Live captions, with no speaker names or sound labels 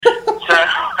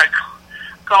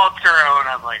called Turo,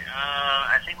 and I was like,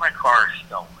 I think my car is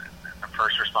stolen. And the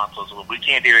first response was, well, we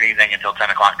can't do anything until 10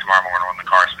 o'clock tomorrow morning when the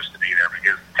car is supposed to be there,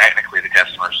 because technically the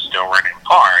customer is still running the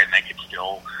car, and they could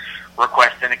still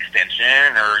request an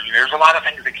extension, or there's a lot of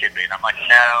things that could be. And I'm like,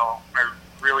 no, I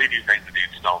really do think the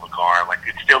dude stole the car. Like,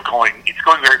 it's going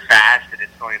very fast, and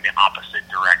it's going in the opposite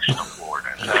direction of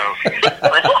Florida. So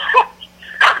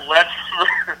let's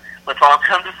all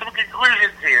come to some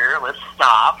conclusions here. Let's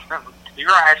stop. Be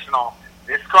rational.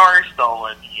 This car is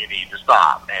stolen. You need to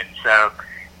stop. And so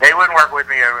they wouldn't work with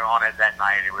me on it that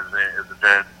night. It was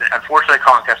unfortunately,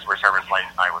 calling customer service late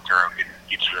at night with Turo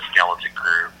gets you a skeleton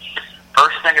crew.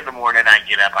 First thing in the morning, I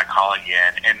get up, I call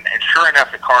again, and sure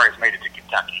enough, the car has made it to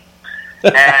Kentucky.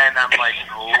 And I'm like,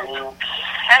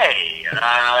 okay,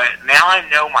 now I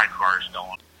know my car is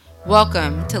stolen.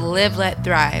 Welcome to Live, Let,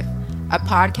 Thrive, a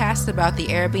podcast about the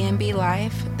Airbnb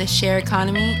life, the share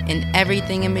economy, and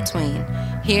everything in between.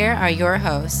 Here are your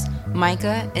hosts,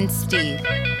 Micah and Steve.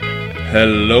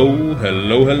 Hello,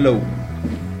 hello, hello.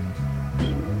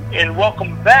 And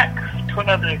welcome back to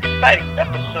another exciting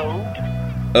episode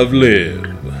of Live,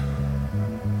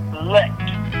 Let,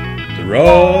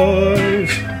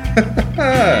 Thrive.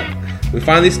 We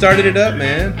finally started it up,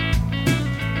 man.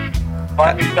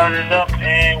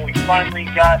 And we finally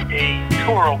got a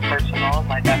TURO person on,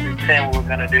 like I've been saying we were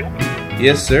going to do.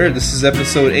 Yes, sir. This is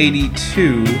episode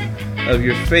 82 of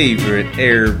your favorite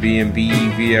Airbnb,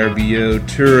 VRBO,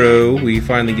 TURO. We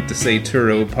finally get to say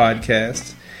TURO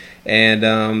podcast. And,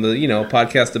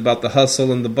 podcast about the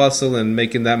hustle and the bustle and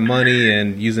making that money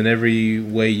and using every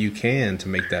way you can to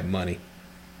make that money.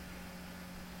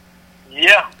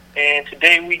 Yeah, and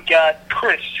today we got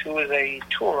Chris, who is a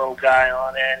TURO guy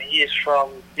on, and you're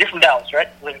from Dallas, right?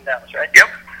 Live in Dallas, right? Yep.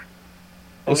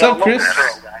 What's up, Chris?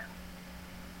 TURO guy.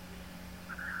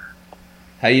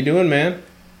 How you doing, man?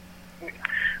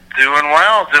 Doing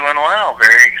well.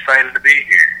 Very excited to be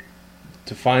here.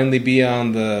 To finally be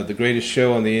on the greatest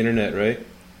show on the internet, right?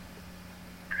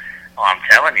 Well, I'm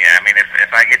telling you, I mean,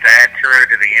 if I get to add Turo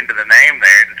to the end of the name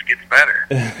there, it just gets better.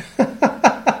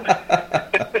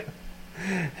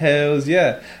 Hells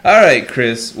yeah. All right,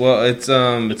 Chris. Well, it's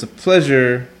a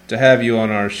pleasure to have you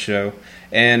on our show.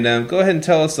 And go ahead and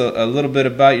tell us a little bit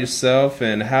about yourself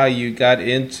and how you got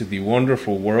into the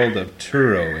wonderful world of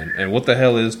Turo. And what the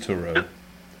hell is Turo?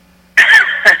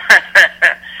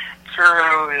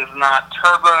 Turo is not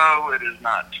turbo, it is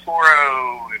not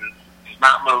Toro, it does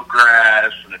not mow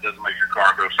grass, and it doesn't make your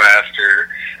car go faster.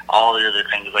 All the other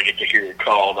things I get to hear it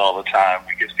called all the time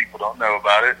because people don't know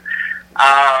about it.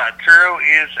 Turo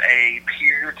is a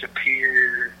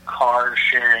peer-to-peer car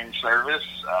sharing service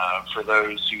for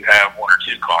those who have one or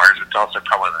two cars. It's also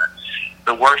probably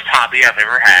the worst hobby I've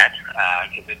ever had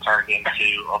because it turned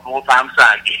into a full-time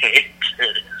side gig.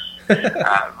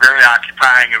 Very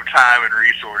occupying of time and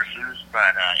resources,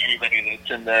 but anybody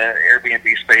that's in the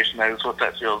Airbnb space knows what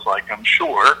that feels like, I'm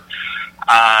sure.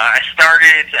 I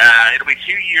started, it'll be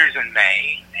 2 years in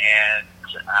May, and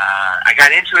I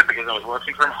got into it because I was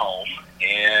working from home,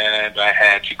 and I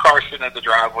had two cars sitting at the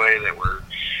driveway that were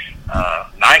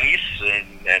nice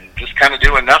and just kind of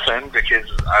doing nothing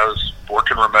because I was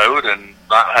working remote and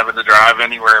not having to drive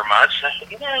anywhere much. I said,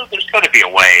 there's got to be a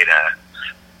way to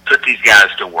put these guys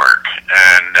to work.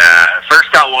 And first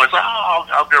thought was,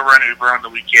 I'll go run Uber on the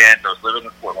weekend. I was living in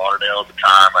Fort Lauderdale at the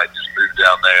time. I just moved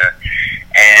down there.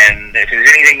 And if there's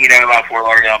anything you know about Fort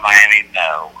Lauderdale, Miami,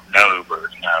 no Uber.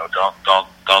 No,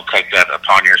 don't take that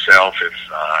upon yourself if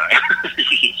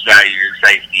it's value your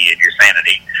safety and your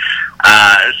sanity.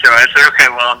 So I said, okay,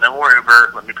 well, no more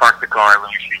Uber. Let me park the car.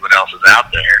 Let me see what else is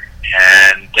out there.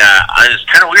 And it was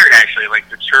kind of weird, actually. Like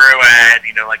the Turo ad,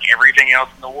 like everything else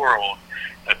in the world,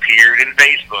 appeared in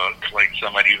Facebook, like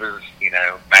somebody was,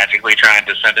 magically trying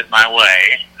to send it my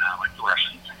way, like the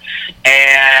Russians.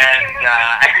 And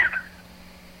I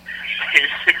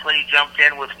basically jumped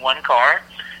in with one car.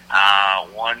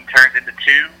 One turned into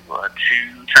two.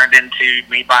 Two turned into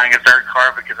me buying a third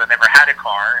car because I never had a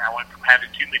car. I went from having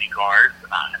too many cars to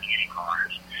not having any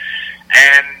cars.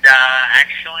 And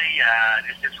actually,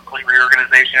 just did some complete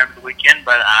reorganization over the weekend,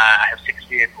 but I have 6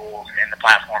 vehicles in the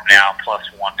platform now, plus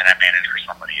one that I manage for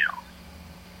somebody else.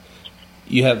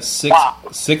 You have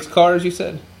six cars, you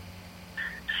said?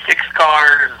 6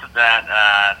 cars that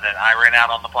I rent out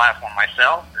on the platform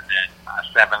myself, and then a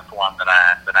 7th one that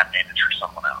I manage for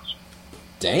someone else.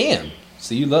 Damn!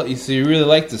 So you really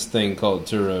like this thing called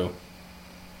Turo?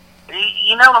 A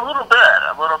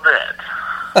little bit.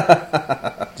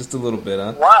 Just a little bit,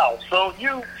 huh? Wow. So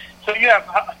you have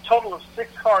a total of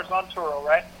 6 cars on Turo,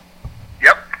 right?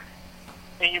 Yep.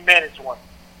 And you manage one.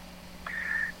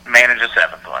 Manage a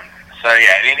 7th one. So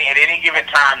yeah, at any given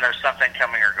time, there's something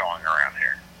coming or going around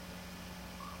here.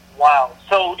 Wow.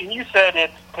 So, and you said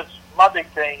it's because my big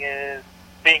thing is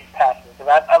being passive.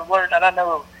 Because I've learned, and I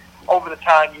know over the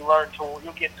time you learn tools,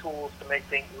 you'll get tools to make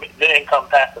the income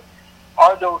passive.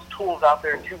 Are those tools out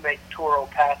there to make Turo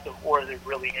passive, or is it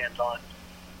really hands-on?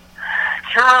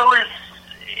 Turo is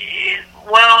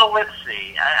well, let's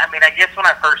see. I mean, I guess when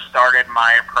I first started,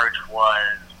 my approach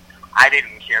was I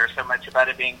didn't care so much about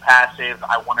it being passive.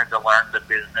 I wanted to learn the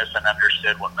business and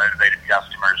understood what motivated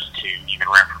customers to even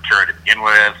rent from Turo to begin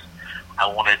with. I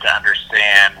wanted to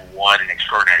understand what an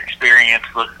extraordinary experience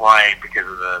looked like because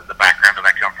of the background that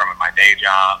I come from in my day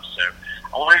job. So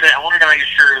I wanted to make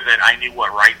sure that I knew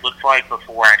what right looked like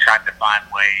before I tried to find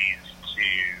ways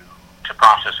to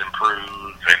process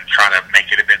improve and try to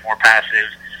make it a bit more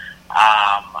passive.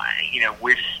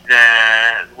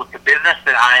 With the business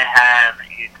that I have,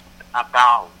 it's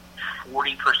about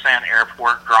 40%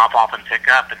 airport drop off and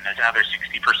pickup, and the other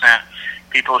 60%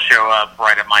 people show up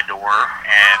right at my door.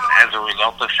 And as a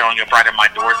result of showing up right at my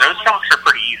door, those talks are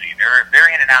pretty easy. They're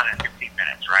in and out in 15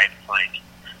 minutes, right? It's like,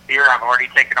 here, I've already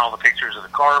taken all the pictures of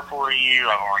the car for you.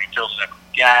 I've already filled it up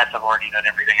with gas. I've already done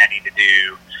everything I need to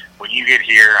do. When you get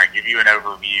here, I give you an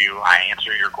overview. I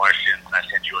answer your questions, and I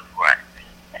send you on your way.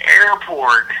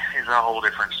 Airport is a whole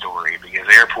different story because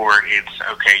airport, it's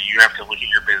okay. You have to look at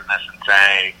your business and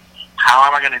say, how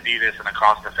am I going to do this in a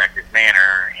cost-effective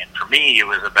manner? And for me, it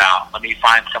was about, let me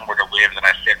find somewhere to live that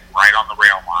I sit right on the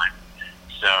rail line.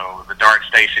 So the DART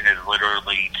station is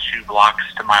literally 2 blocks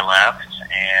to my left,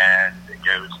 and it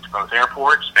goes to both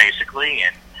airports, basically,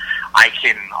 and I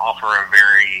can offer a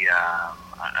very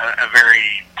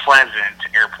pleasant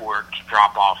airport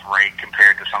drop-off rate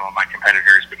compared to some of my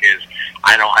competitors because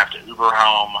I don't have to Uber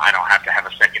home. I don't have to have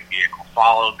a second vehicle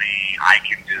follow me. I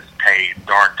can just pay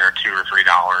DART their $2 or $3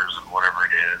 and whatever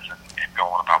it is and go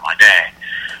on about my day.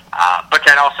 But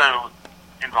that also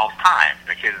involves time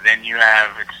because then you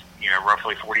have, it's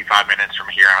roughly 45 minutes from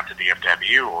here out to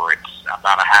DFW, or it's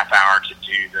about a half hour to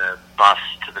do the bus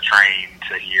to the train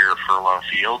to here for Love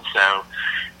Field. So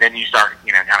then you start,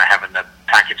 kind of having to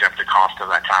package up the cost of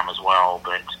that time as well.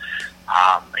 But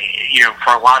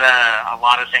for a lot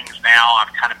of things now,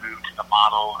 I've kind of moved to the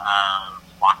model of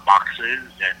lock boxes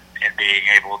and being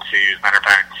able to. As a matter of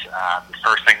fact, the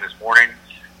first thing this morning,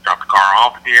 drop the car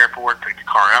off at the airport, pick the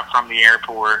car up from the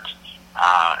airport.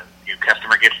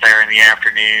 Customer gets there in the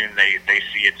afternoon. They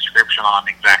see a description on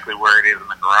exactly where it is in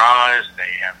the garage. They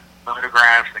have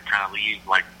photographs that kind of leave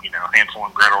like Hansel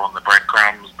and Gretel and the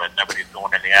breadcrumbs, but nobody's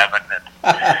going in the oven.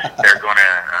 They're going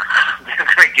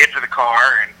to get to the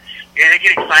car, and they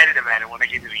get excited about it when they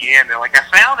get to the end. They're like, I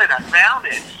found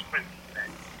it. But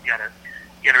you got to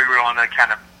be willing to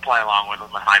kind of play along with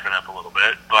them and hype it up a little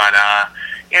bit. But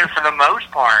for the most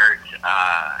part.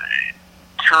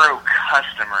 Turo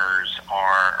customers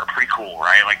are pretty cool,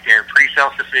 right? Like they're pretty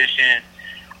self-sufficient.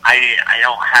 I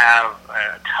don't have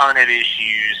a ton of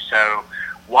issues, so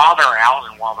while they're out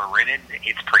and while they're rented,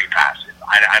 it's pretty passive.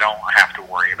 I don't have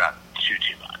to worry about too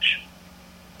much.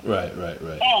 Right.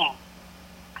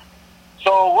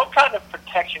 So what kind of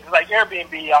protection? Because like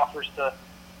Airbnb offers the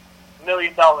 $1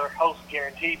 million host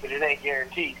guarantee, but it ain't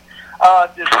guaranteed.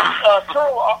 Does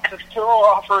Turo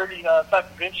offer any type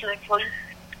of insurance for you?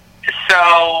 So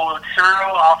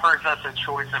Turo offers us a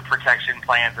choice of protection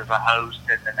plans as a host,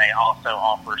 and then they also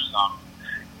offer some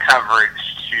coverage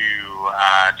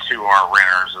to our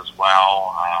renters as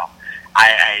well.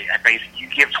 I basically, you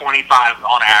give 25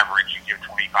 on average. You give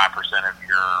 25% of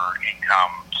your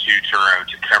income to Turo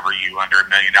to cover you under $1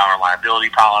 million liability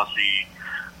policy,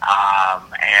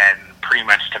 and pretty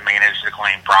much to manage the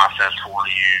claim process for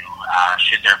you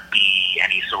should there be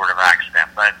any sort of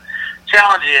accident, but.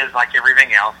 Challenge is, like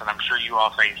everything else, and I'm sure you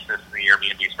all face this in the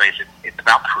Airbnb space, it's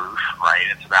about proof, right?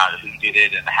 It's about who did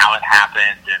it and how it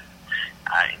happened, and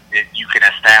that you can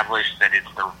establish that it's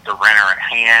the renter at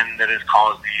hand that has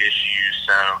caused the issue.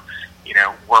 So,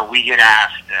 where we get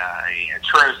asked,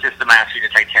 Turo system asks you to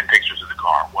take 10 pictures of the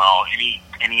car. Well,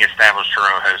 any established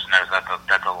Turo host knows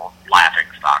that's a laughing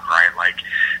stock, right? Like,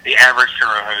 the average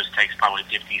Turo host takes probably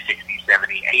 50, 60,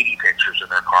 70, 80 pictures of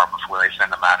their car before they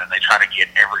send them out, and they try to get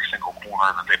every single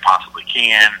corner that they possibly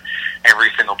can, every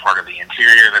single part of the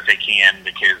interior that they can,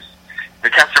 because the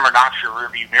customer knocks your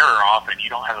rearview mirror off and you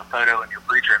don't have a photo in your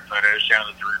pre-trip photo showing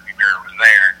that the rearview mirror was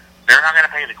there, they're not going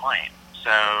to pay the claim.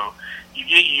 So you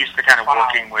get used to kind of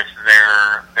working with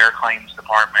their claims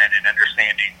department and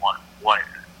understanding what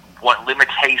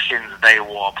limitations they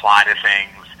will apply to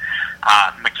things.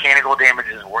 Mechanical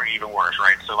damages were even worse,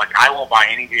 right? So, like, I won't buy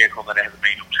any vehicle that has a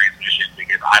manual transmission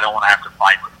because I don't want to have to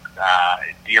fight with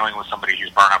dealing with somebody who's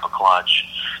burned up a clutch,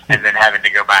 and then having to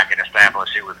go back and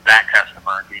establish it was that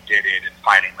customer who did it and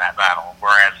fighting that battle.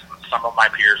 Whereas some of my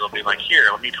peers will be like, here,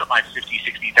 let me put my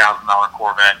 $50,000-$60,000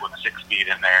 Corvette with a 6-speed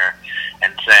in there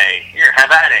and say, here,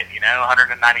 have at it,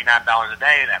 $199 a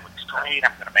day, that looks great,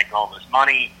 I'm going to make all this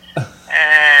money,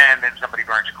 and then somebody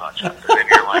burns your clutch up. And then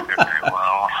you're like, okay,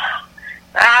 well,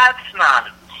 that's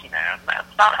not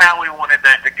how we wanted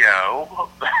that to go.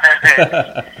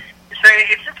 So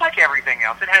it's just like everything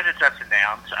else. It has its ups and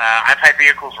downs. I've had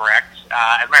vehicles wrecked.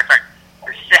 As a matter of fact,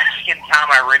 the second time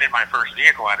I rented my first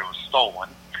vehicle out, it was stolen.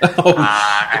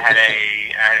 I had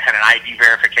an ID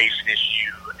verification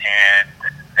issue, and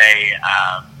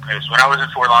it was when I was in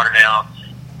Fort Lauderdale.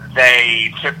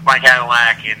 They took my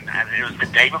Cadillac, and it was the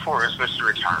day before it was supposed to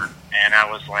return. And I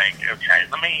was like, okay,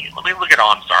 let me look at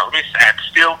OnStar. I'm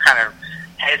still kind of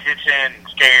hesitant and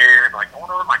scared. Like, I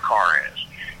wonder where my car is.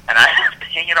 And I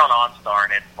ping it on OnStar,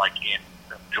 and it's like in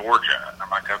Georgia. And I'm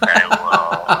like, okay,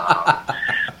 well,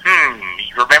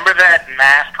 you remember that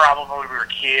math problem when we were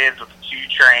kids with the 2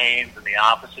 trains and the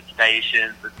opposite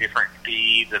stations, the different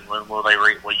speeds, and when will they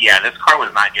reach? Well, yeah, this car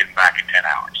was not getting back in 10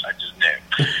 hours. I just knew.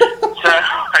 So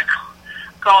I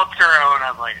called TURO, and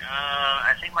I was like,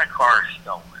 I think my car is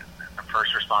stolen. And the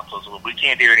first response was, well, we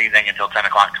can't do anything until 10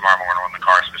 o'clock tomorrow morning when the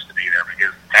car is supposed to be there,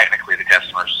 because technically the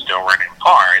customer is still renting the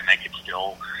car, and they could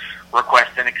still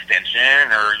request an extension,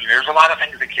 or there's a lot of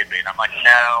things that could be. And I'm like,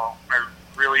 no, I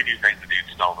really do think the dude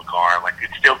stole the car. Like,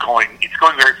 it's going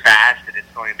very fast, and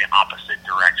it's going in the opposite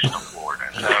direction of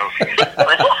Florida. So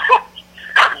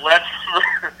let's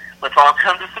all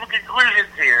come to some conclusions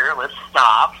here. Let's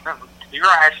stop. Let's be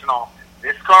rational.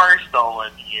 This car is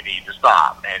stolen. You need to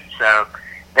stop. And so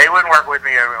they wouldn't work with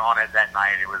me on it that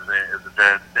night. It was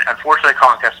unfortunately,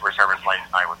 calling customer service late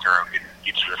at night with TURO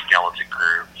gets you a skeleton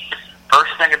crew.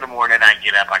 First thing in the morning, I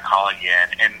get up, I call again,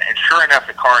 and sure enough,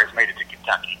 the car has made it to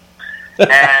Kentucky.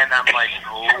 And I'm like,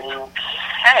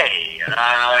 okay,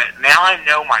 now I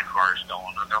know my car is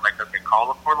stolen. And they're like, okay, call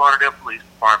the Fort Lauderdale Police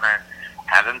Department,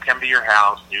 have them come to your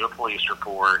house, do a police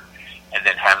report, and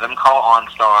then have them call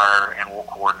OnStar, and we'll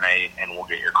coordinate, and we'll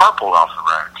get your car pulled off the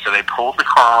road. So they pulled the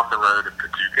car off the road in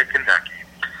Paducah, Kentucky.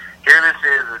 Here this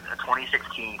is, a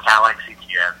 2016 Cadillac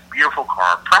CTS, beautiful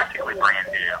car, practically brand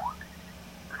new.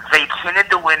 They tinted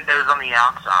the windows on the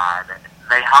outside.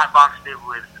 They hotboxed it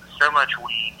with so much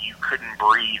weed you couldn't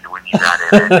breathe when you got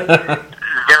in it.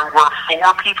 There were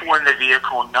 4 people in the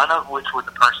vehicle, none of which were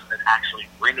the person that actually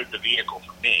rented the vehicle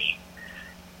from me.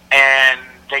 And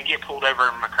they get pulled over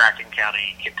in McCracken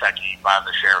County, Kentucky by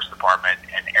the Sheriff's Department,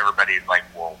 and everybody's like,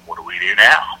 well, what do we do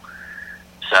now?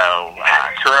 So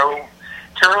TURO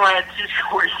had 2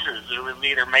 choices. It was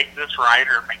either make this right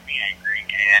or make me angry.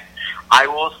 And I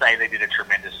will say they did a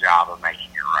tremendous job of making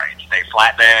it right. They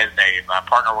flatbed. They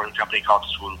partnered with a company called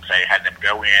Swoop. They had them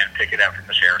go in, pick it up from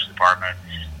the Sheriff's Department.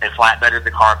 They flatbedded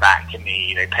the car back to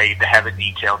me. They paid to have it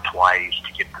detailed twice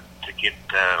to get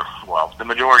the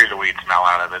majority of the weed smell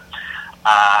out of it.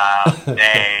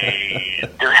 They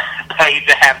paid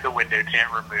to have the window tint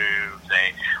removed.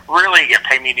 They really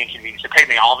paid me the inconvenience. They paid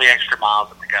me all the extra miles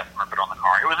that the customer put on the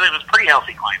car. It was a pretty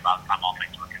healthy claim by the time all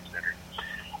things were considered.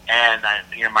 And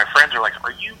my friends are like,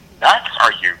 "Are you nuts?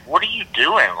 What are you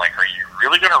doing? Like, are you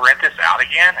really going to rent this out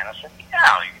again?" And I said,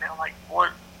 "Yeah, what?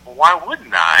 Why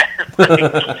wouldn't I?"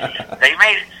 They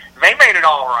made it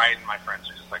all right, and my friends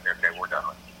are just like, "Okay, we're done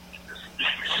with you.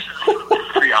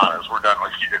 Just be honest, we're done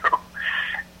with you."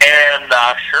 And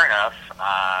sure enough,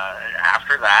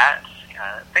 after that,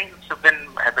 things have been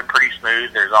pretty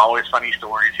smooth. There's always funny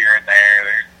stories here and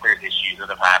there. There's issues that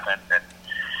have happened,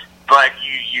 but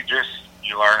you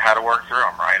learn how to work through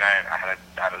them, right? I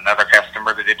had another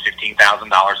customer that did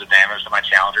 $15,000 of damage to my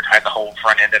Challenger. Had the whole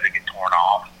front end of it get torn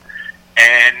off,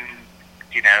 and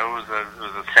it was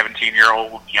a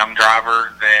 17-year-old young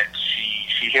driver that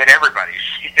she hit everybody.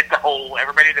 She hit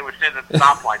everybody that was sitting at the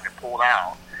stoplight that pulled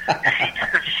out.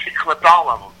 She clipped all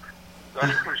of them. So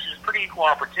she's pretty equal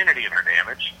opportunity in her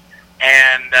damage,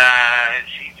 and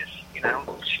she just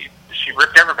she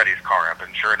ripped everybody's car up.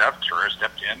 And sure enough, TURO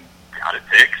stepped in, got it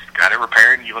fixed, got it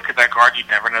repaired, and you look at that car, you'd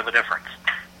never know the difference.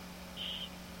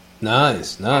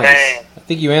 Nice. I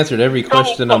think you answered every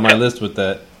question on my list with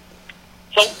that.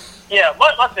 So, yeah,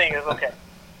 my thing is, okay,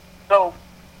 so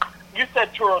you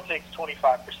said TURO takes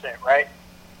 25%, right?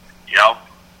 Yep.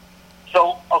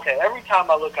 So, okay, every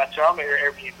time I look at TURO, I'm an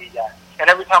Airbnb guy, and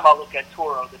every time I look at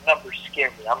TURO, the numbers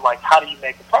scare me. I'm like, how do you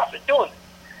make a profit doing it?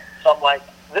 So I'm like,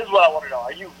 this is what I want to know.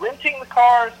 Are you renting the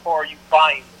cars, or are you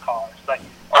buying the cars? Like,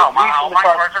 my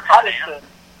cars are financed.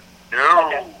 No.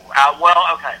 Okay. Well,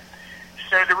 okay.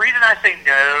 So the reason I say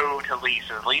no to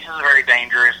leases are very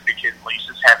dangerous because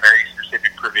leases have very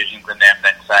specific provisions in them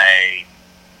that say,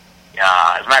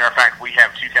 as a matter of fact, we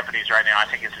have two companies right now, I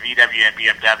think it's VW and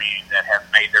BMW, that have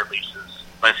made their leases.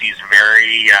 Lessee's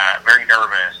very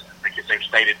nervous because they've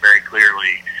stated very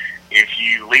clearly, if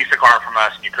you lease a car from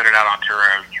us and you put it out on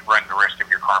Turo, you run the risk of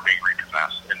your car being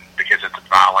repossessed, and because it's a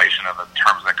violation of the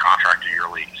terms of the contract of your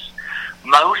lease.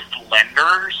 Most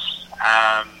lenders,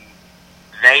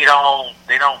 they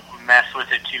don't mess with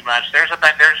it too much. There's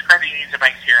credit unions and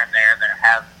banks here and there that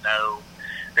have no,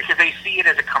 because they see it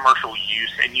as a commercial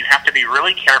use, and you have to be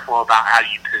really careful about how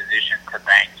you position to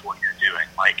banks what you're doing.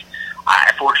 Like,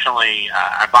 fortunately,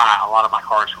 I buy a lot of my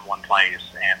cars from one place,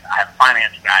 and I have a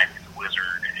finance guy who's a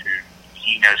wizard who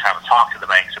he knows how to talk to the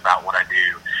banks about what I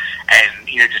do. And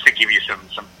just to give you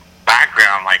some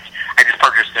background, like I just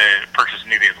purchased a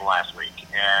new vehicle last week,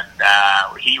 and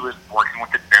he was working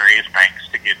with the various banks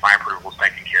to get my approvals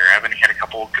taken care of, and he had a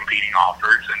couple of competing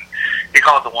offers, and he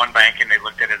called the one bank, and they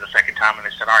looked at it a second time, and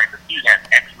they said, all right, this dude has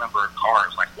X number of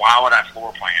cars. Like, why would I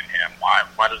floor plan him?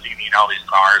 Why does he need all these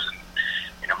cars? And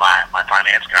my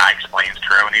finance guy explains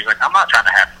Turo, and he's like, I'm not trying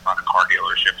to have to run a car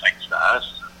dealership thanks to us.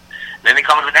 And then he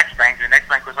called the next bank, and the next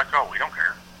bank was like, oh, we don't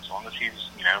care. As long as he's,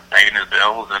 paying his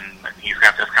bills, and he's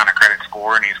got this kind of credit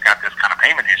score, and he's got this kind of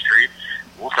payment history,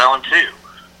 we'll sell him too.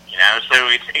 So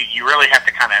you really have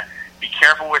to kind of be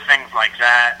careful with things like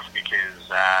that, because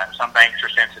some banks are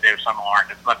sensitive, some aren't.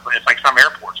 It's like some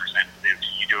airports are sensitive to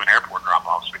you doing airport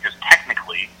drop-offs, because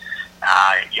technically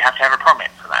you have to have a permit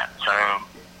for that. So,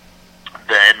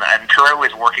 and Turo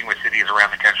is working with cities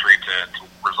around the country to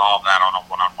resolve that on a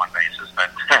one-on-one basis.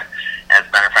 But as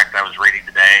a matter of fact, I was reading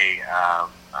today,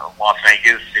 Las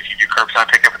Vegas, if you do curbside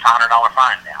pickup, it's $100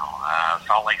 fine now.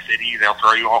 Salt Lake City, they'll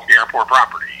throw you off the airport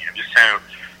property. So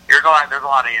there's a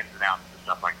lot of ins and outs and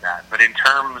stuff like that. But in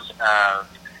terms of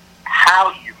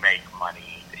how you make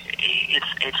money,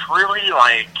 it's really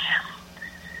like,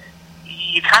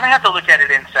 you kind of have to look at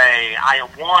it and say,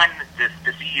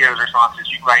 the CEO's response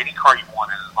is you can buy any car you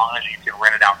want, and as long as you can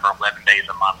rent it out for 11 days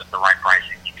a month at the right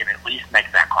pricing, you can at least make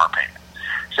that car payment.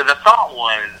 So the thought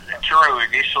was, Turo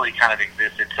initially kind of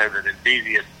existed so that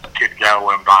enthusiasts could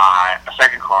go and buy a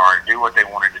second car, do what they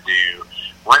wanted to do,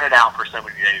 rent it out for so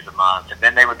many days a month, and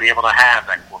then they would be able to have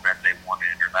that Corvette they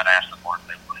wanted or that Aston Martin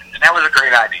they wanted. And that was a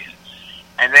great idea.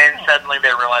 And then suddenly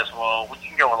they realized, well, we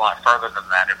can go a lot further than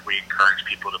that if we encourage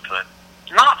people to put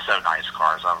not so nice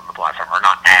cars out on the platform, or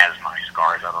not as nice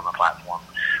cars out on the platform.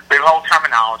 We have a whole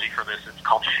terminology for this. It's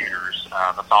called shooters.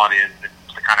 The thought is that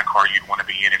it's the kind of car you'd want to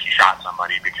be in if you shot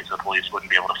somebody, because the police wouldn't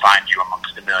be able to find you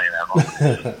amongst a million of them.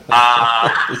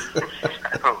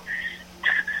 So,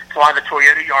 that's why the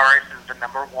Toyota Yaris is the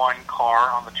number one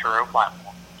car on the Turo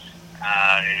platform.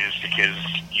 It is because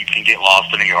you can get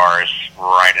lost in a Yaris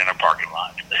right in a parking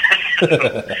lot.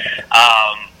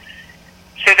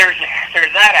 So there's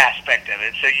that aspect of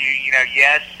it. So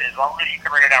yes, as long as you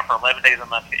can rent it out for 11 days a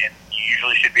month, you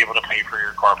usually should be able to pay for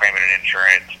your car payment and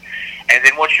insurance. And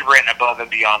then what you've written above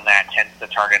and beyond that tends to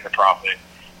turn into profit.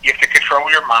 You have to control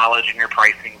your mileage and your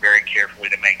pricing very carefully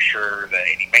to make sure that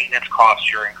any maintenance costs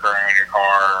you're incurring on your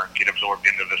car get absorbed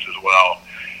into this as well.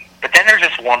 But then there's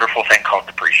this wonderful thing called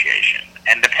depreciation.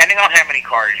 And depending on how many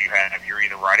cars you have, you're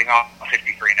either writing off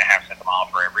 53.5 cents a mile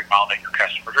for every mile that your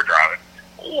customers are driving,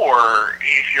 or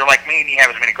if you're like me and you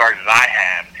have as many cars as I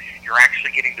have, you're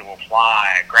actually getting to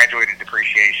apply graduated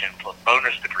depreciation plus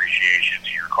bonus depreciation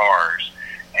to your cars.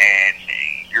 And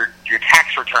your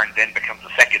tax return then becomes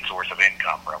the second source of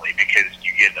income, really, because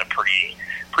you get a pretty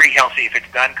healthy, if it's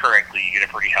done correctly, you get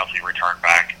a pretty healthy return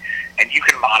back. And you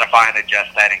can modify and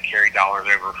adjust that and carry dollars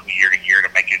over from year to year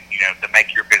to make it, to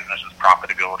make your business's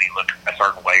profitability look a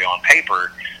certain way on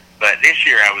paper. But this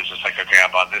year I was just like, okay, I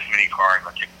bought this many cars,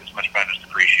 I took this much bonus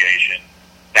depreciation.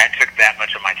 That took that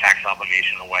much of my tax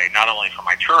obligation away, not only for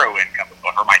my Turo income,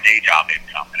 but for my day job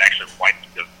income. It actually wiped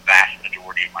the vast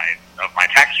majority of my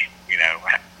tax,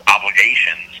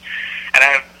 obligations. And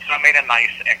so I made a nice,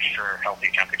 extra, healthy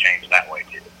chunk of change that way,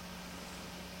 too.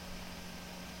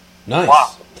 Nice.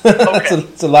 Wow. Okay.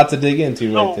 It's a lot to dig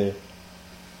into right there.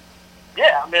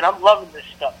 Yeah, I'm loving this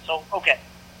stuff. So, okay.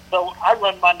 So I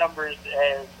run my numbers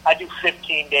as, I do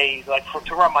 15 days,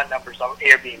 to run my numbers on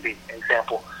Airbnb,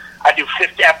 example. I do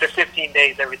after 15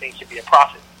 days, everything should be a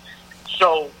profit.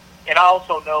 So, and I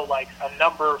also know a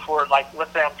number for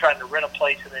let's say I'm trying to rent a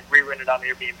place and then re-rent it on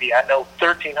Airbnb. I know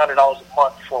 $1,300 a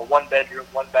month for 1 bedroom,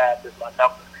 1 bath is my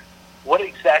number. What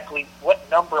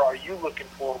number are you looking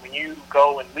for when you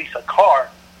go and lease a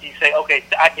car? You say, okay,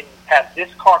 I can have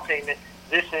this car payment,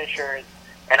 this insurance,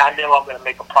 and I know I'm going to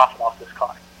make a profit off this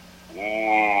car.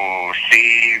 Ooh,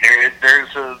 see,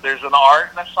 there's an art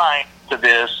and a science to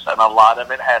this, and a lot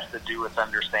of it has to do with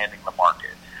understanding the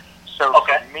market. So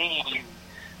for me,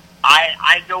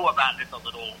 I go about this a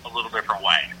little different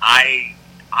way. I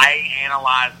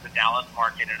analyze the Dallas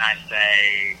market and I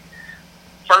say,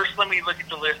 first, let me look at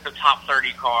the list of top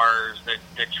 30 cars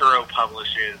that TURO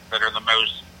publishes that are the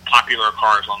most popular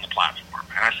cars on the platform.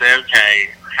 And I say, okay,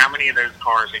 how many of those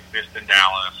cars exist in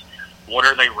Dallas? What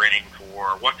are they renting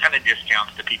for? What kind of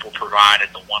discounts do people provide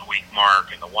at the 1 week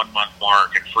mark and the 1 month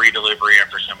mark and free delivery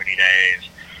after so many days?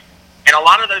 And a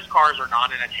lot of those cars are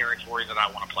not in a territory that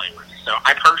I want to play with. So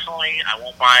I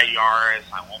won't buy a Yaris,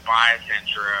 I won't buy a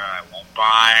Sentra, I won't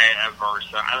buy a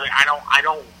Versa. I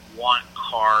don't want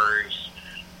cars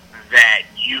that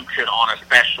you could on a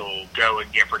special go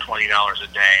and get for $20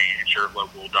 a day at your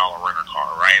local dollar renter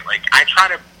car, right? Like I try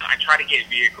to get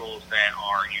vehicles that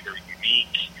are either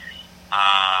unique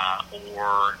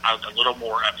or a little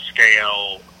more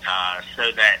upscale,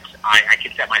 so that I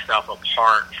can set myself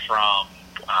apart from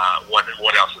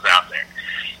what else is out there.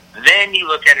 Then you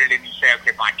look at it and you say,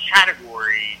 okay, by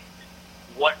category,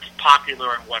 what's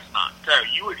popular and what's not. So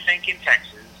you would think in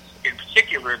Texas, in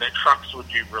particular, that trucks would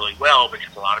do really well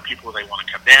because a lot of people, they want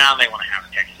to come down, they want to have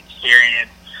a Texas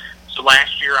experience. So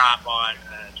last year I bought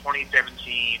a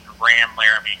 2017 Ram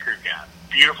Laramie Crew Cab.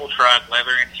 Beautiful truck,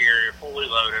 leather interior, fully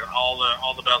loaded, all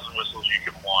the bells and whistles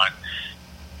you could want.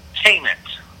 Payment,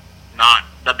 not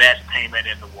the best payment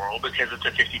in the world because it's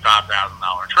a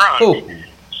 $55,000 truck. Oh.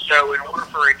 So in order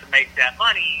for it to make that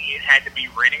money, it had to be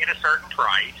renting at a certain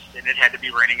price, and it had to be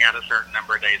renting out a certain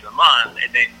number of days a month.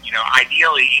 And then,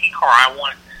 ideally, any car I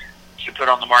want to put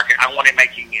on the market, I want it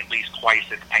making at least twice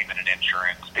its payment and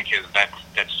insurance because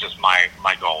that's just my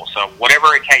goal. So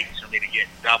whatever it takes for me to get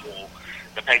double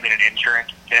the payment and insurance,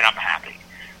 then I'm happy.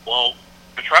 Well,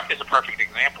 the truck is a perfect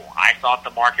example. I thought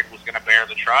the market was going to bear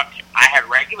the truck. I had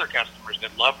regular customers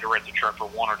that loved to rent the truck for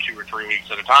 1 or 2 or 3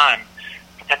 weeks at a time,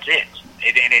 but that's it.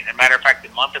 As a matter of fact,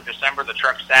 the month of December, the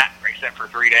truck sat except for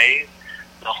 3 days.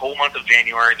 The whole month of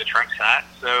January, the truck sat.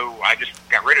 So I just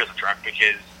got rid of the truck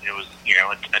because it was,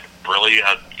 really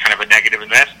a kind of a negative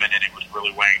investment, and it was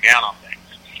really weighing down on things.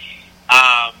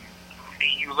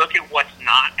 You look at what's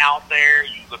not out there,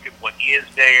 you look at what is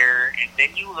there, and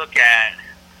then you look at,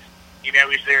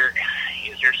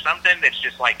 is there something that's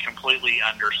just like completely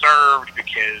underserved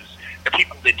because the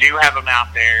people that do have them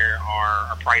out there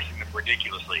are pricing them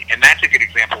ridiculously. And that's a good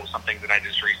example of something that I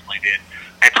just recently did.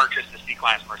 I purchased a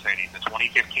C-Class Mercedes, a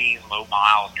 2015 low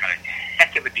miles, got a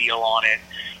heck of a deal on it,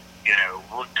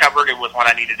 covered it with what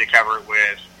I needed to cover it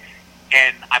with.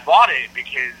 And I bought it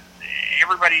because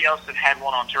everybody else that had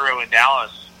one on TURO in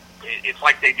Dallas, it's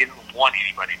like they didn't want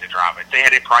anybody to drive it. They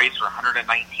had it priced for $119,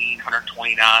 $129,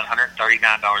 $139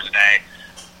 a day.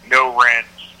 No rent,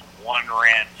 one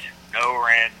rent, no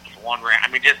rent, one rent. I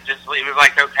mean, just it was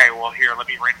like, okay, well, here, let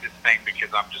me rent this thing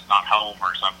because I'm just not home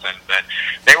or something. But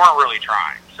they weren't really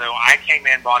trying. So I came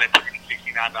in, bought it for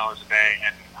 $69 a day,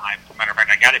 and as a matter of fact,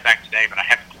 I got it back today, but I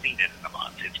haven't seen it in a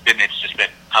month. It's just been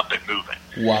up and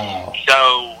moving. Wow.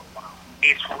 So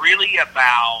it's really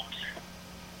about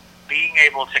being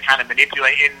able to kind of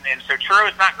manipulate. And so TURO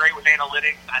is not great with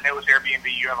analytics. I know with Airbnb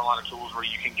you have a lot of tools where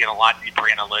you can get a lot deeper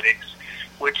analytics.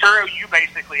 With TURO, you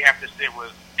basically have to sit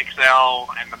with Excel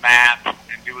and the map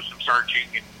and do some searching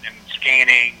and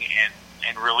scanning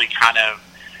and really kind of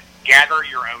gather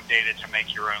your own data to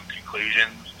make your own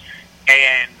conclusions.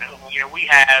 And, we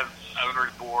have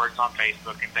owners boards on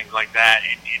Facebook and things like that.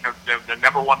 And, the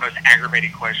number one most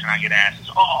aggravating question I get asked is,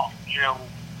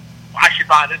 I should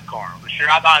buy this car. Should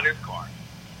I buy this car?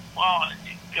 Well,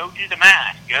 go do the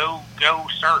math. Go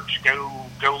search.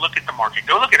 Go look at the market.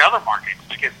 Go look at other markets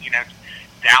because,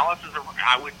 Dallas is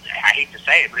I hate to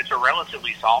say it, but it's a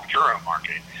relatively soft TURO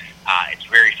market. It's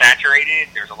very saturated.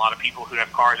 There's a lot of people who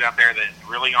have cars out there that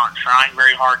really aren't trying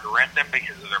very hard to rent them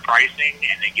because of their pricing,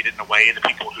 and they get in the way of the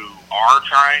people who are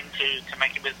trying to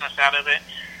make a business out of it.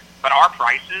 But our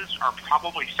prices are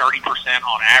probably 30%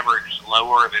 on average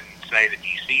lower than, say, the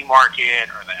D.C. market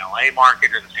or the L.A.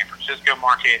 market or the San Francisco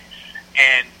market,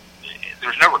 and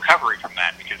there's no recovery from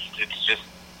that because it's just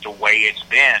the way it's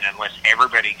been unless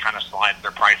everybody kind of slides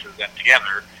their prices up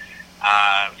together.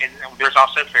 And there's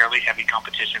also fairly heavy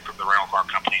competition from the rental car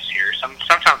companies here,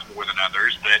 sometimes more than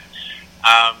others, but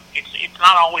it's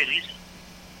not always easy.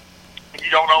 And you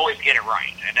don't always get it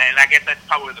right. And I guess that's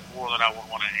probably the moral that I would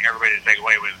want everybody to take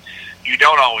away with. You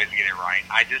don't always get it right.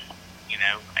 I just,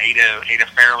 ate a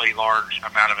fairly large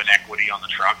amount of inequity on the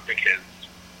truck because,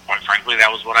 quite frankly,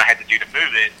 that was what I had to do to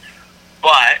move it.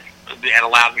 But it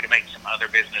allowed me to make some other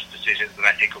business decisions that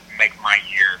I think will make my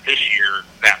this year,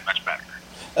 that much better.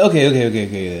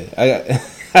 Okay. I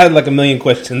had like a million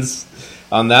questions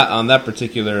on that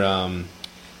particular on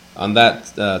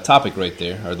that topic right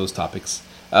there, or those topics.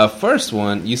 First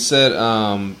one, you said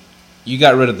you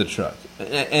got rid of the truck,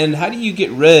 and how do you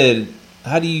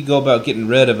go about getting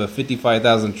rid of a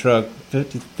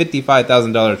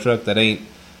 $55,000 truck that ain't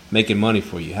making money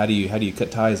for you? How do you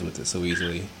cut ties with it so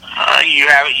easily? You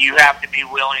have to be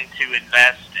willing to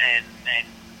invest and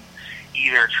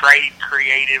either trade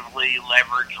creatively,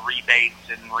 leverage rebates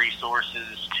and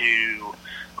resources to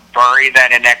bury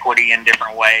that inequity in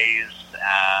different ways.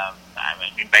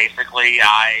 Basically,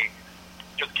 I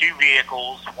took two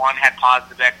vehicles. One had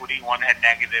positive equity, one had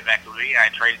negative equity. I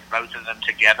traded both of them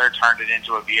together, turned it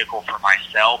into a vehicle for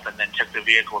myself, and then took the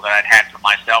vehicle that I'd had for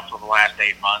myself for the last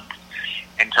 8 months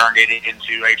and turned it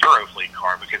into a TURO fleet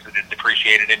car because it had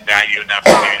depreciated in value enough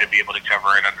for me to be able to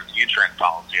cover it under the insurance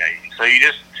policy I use. So you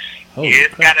just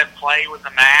got to play with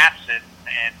the maths, and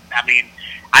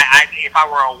if I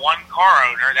were a one-car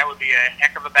owner, that would be a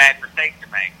heck of a bad mistake to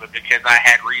make. But because I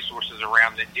had resources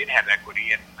around that did have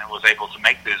equity and I was able to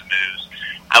make those moves,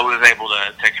 I was able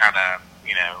to kind of,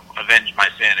 avenge my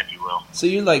sin, if you will. So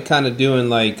you're like kind of doing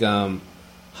like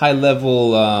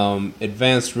high-level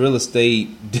advanced real estate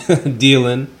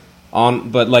dealing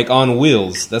but like on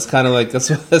wheels. That's kind of like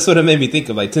that's what it made me think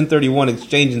of, like 1031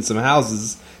 exchanging some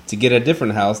houses to get a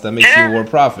different house that makes you more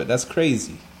profit. That's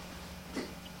crazy.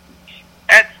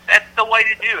 That's the way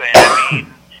to do it.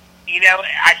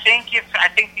 I think if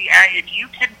you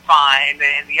can find,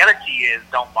 and the other key is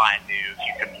don't buy new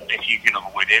if you can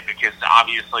avoid it, because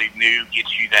obviously new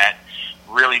gets you that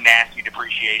really nasty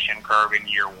depreciation curve in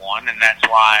year one, and that's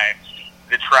why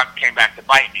the truck came back to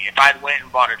bite me. If I'd went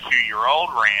and bought a 2-year-old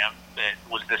Ram that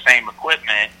was the same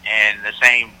equipment and the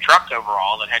same truck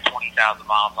overall that had 20,000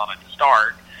 miles on it to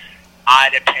start,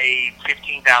 I'd have paid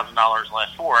 $15,000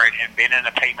 less for it and been in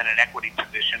a payment and equity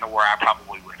position to where I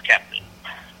probably would have kept it.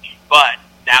 But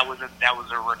that was a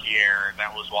rookie error.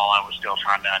 That was while I was still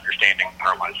trying to understand and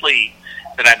grow my fleet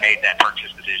that I made that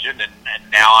purchase decision. And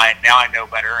now I know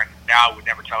better, and now I would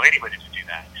never tell anybody to do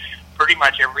that. Pretty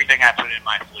much everything I put in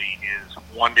my fleet is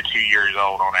 1 to 2 years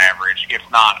old on average, if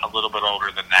not a little bit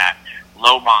older than that.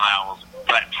 Low miles,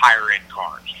 but higher end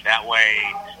cars. That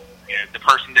way, the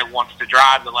person that wants to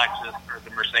drive the Lexus or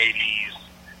the Mercedes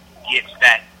gets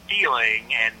that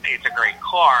feeling, and it's a great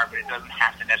car, but it doesn't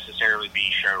have to necessarily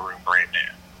be showroom brand new.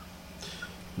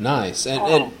 Nice.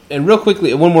 And real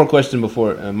quickly, one more question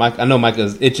before Mike. I know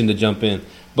Micah's itching to jump in,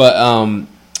 but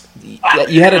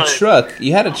you had a truck.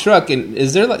 And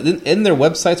is there isn't there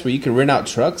websites where you can rent out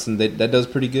trucks, and that does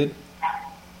pretty good?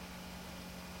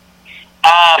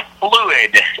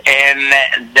 Fluid, and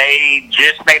they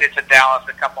just made it to Dallas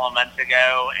a couple of months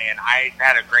ago, and I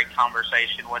had a great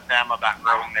conversation with them about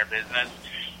growing their business.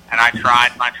 And I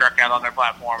tried my truck out on their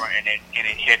platform, and it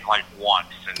hit like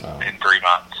once in 3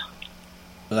 months.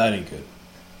 Well, that ain't good.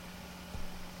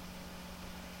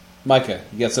 Micah,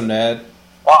 you got something to add?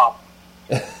 Wow.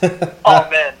 Oh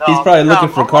man, no. He's probably looking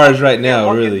for cars right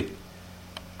now. Really,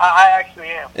 I actually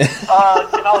am.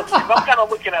 I'm kind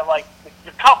of looking at like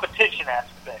the competition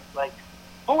aspect. Like,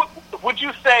 who would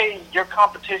you say your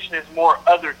competition is more?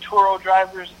 Other TURO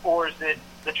drivers, or is it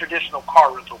the traditional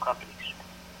car rental companies?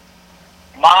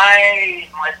 My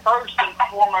first and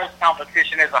foremost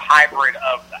competition is a hybrid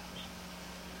of that.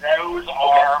 Those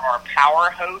are our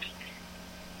power hosts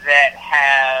that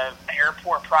have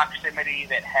airport proximity,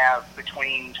 that have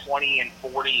between 20 and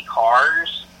 40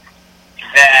 cars,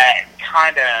 that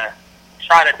kind of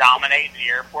try to dominate the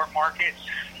airport markets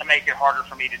to make it harder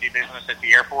for me to do business at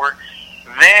the airport.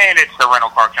 Then it's the rental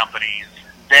car companies.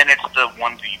 Then it's the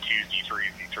 1Z, 2Z,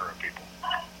 3Z TURO people.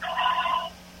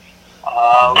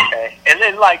 Okay. And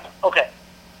then,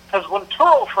 because when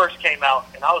TURO first came out,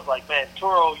 and I was like, man,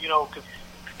 TURO, because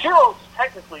TURO's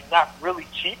technically not really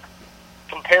cheap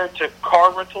compared to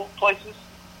car rental places.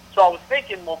 So I was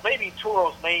thinking, well, maybe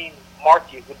TURO's main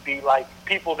market would be like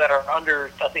people that are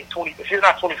under, I think, 20. If you're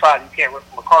not 25, you can't rent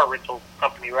from a car rental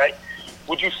company, right?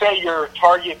 Would you say your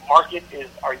target market is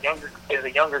a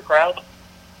younger crowd?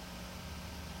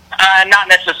 Not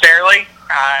necessarily.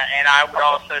 And I would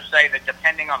also say that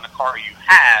depending on the car you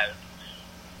have,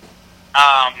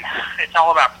 it's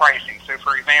all about pricing. So,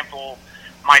 for example,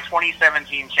 my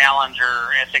 2017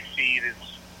 Challenger SXT is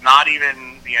not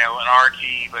even, an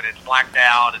RT, but it's blacked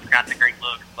out. It's got the great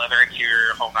look, leather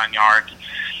interior, whole 9 yards.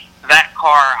 That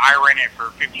car, I rent it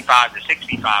for $55 to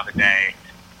 $65 a day.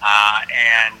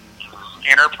 And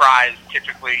Enterprise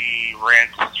typically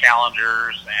rents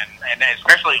Challengers, and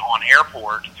especially on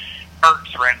airport,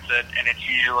 Hertz rents it, and it's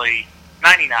usually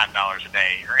 $99 a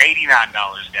day or $89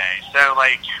 a day. So,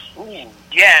 like,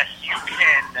 yes, you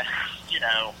can,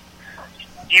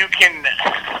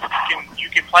 you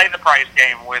can play the price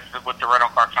game with the rental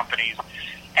car companies,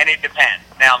 and it depends.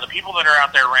 Now, the people that are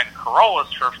out there renting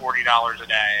Corollas for $40 a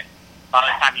day, by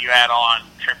the time you add on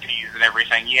trip fees and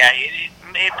everything,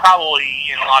 it probably,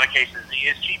 in a lot of cases,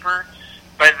 is cheaper.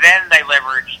 But then they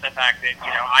leverage the fact that,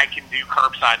 I can do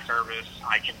curbside service,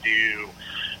 I can do,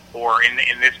 or in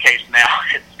this case now,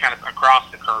 it's kind of across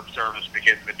the curb service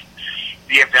because if it's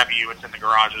DFW, it's in the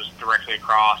garages directly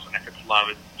across, and if it's Love,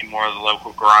 it's in more of the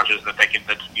local garages that they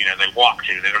walk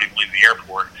to. They don't even leave the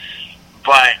airport.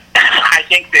 But I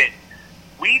think that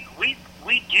we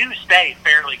do stay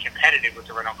fairly competitive with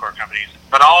the rental car companies,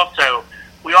 but also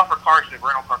we offer cars that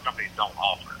rental car companies don't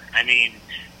offer. I mean,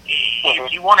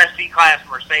 if you want a C-Class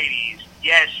Mercedes,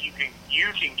 yes, you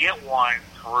can get one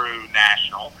through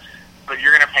National, but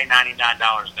you're going to pay $99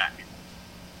 a day.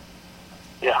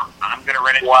 Yeah. I'm going to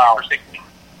rent it for $60.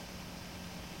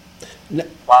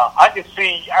 Wow, I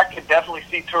could definitely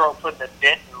see Turo putting a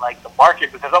dent in like the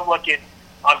market, because I'm looking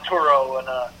on Turo and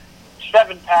a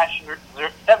 7-passenger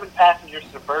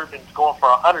Suburban's going for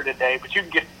 $100 a day, but you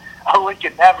can get a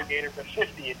Lincoln Navigator for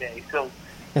 $50 a day. So,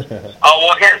 that's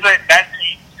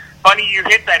funny you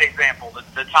hit that example.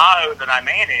 The Tahoe that I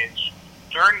manage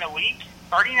during the week,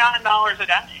 $39 a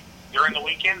day. During the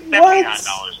weekend,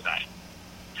 $79 a day.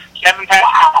 7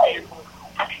 passengers. Wow.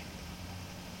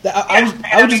 That's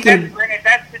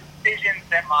the decisions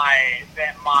that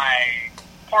my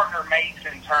partner makes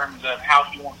in terms of how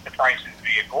he wants to price his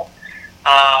vehicle.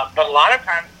 But a lot of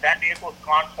times that vehicle is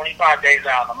gone 25 days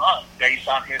out of the month based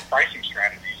on his pricing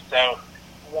strategies. So,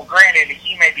 well, granted,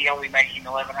 he may be only making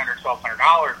 $1,100,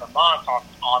 $1,200 a month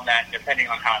on that, depending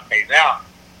on how it pays out.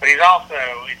 But he's also,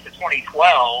 it's a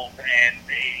 2012, and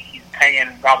he's paying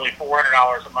probably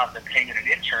 $400 a month in payment and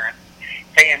insurance,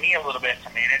 paying me a little bit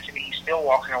to manage, and he's still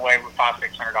walking away with $500,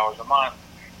 $600 a month.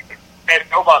 And,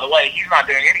 oh, by the way, he's not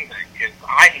doing anything because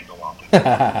I need to walk.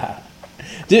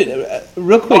 Dude,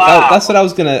 real quick, wow. That's what I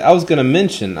was gonna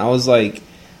mention. I was like,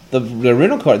 the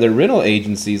rental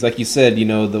agencies, like you said,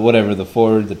 the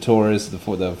Ford, the Taurus, the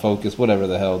Focus, whatever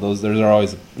the hell, those are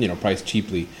always priced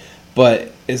cheaply.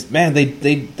 But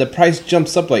the price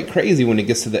jumps up like crazy when it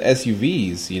gets to the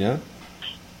SUVs,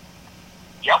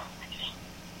 Yep.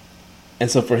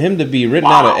 And so for him to be written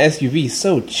out of SUV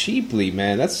so cheaply,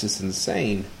 man, that's just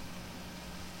insane.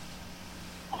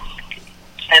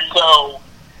 And so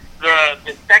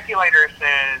the speculator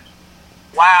says,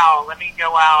 wow, let me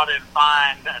go out and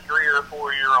find a 3 or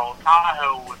 4 year old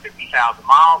Tahoe with 50,000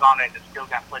 miles on it that's still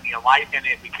got plenty of life in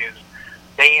it because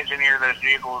they engineer those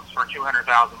vehicles for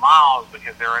 200,000 miles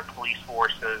because they're in police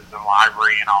forces and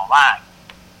livery and all that.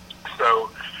 So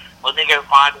let me go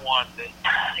find one that,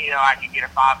 I can get a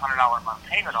 $500 a month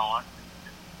payment on,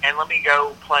 and let me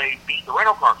go beat the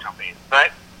rental car companies.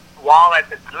 But while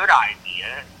that's a good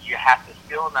idea, you have to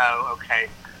still know, okay,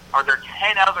 are there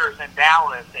 10 others in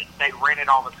Dallas that they rent it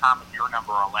all the time if you're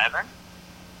number 11?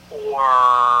 Or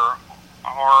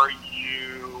are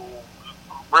you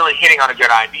really hitting on a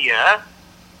good idea,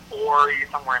 or are you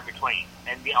somewhere in between?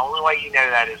 And the only way you know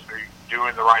that is through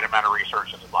doing the right amount of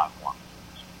research on the platform.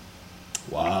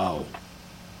 Wow.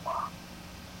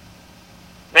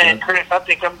 Man, Chris, I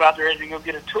think I'm about ready to go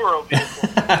get a Turo vehicle.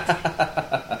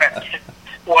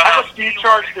 Well, how much do you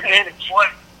charge to manage?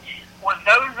 What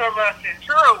those of us in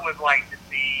Turo would like to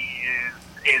see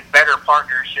is better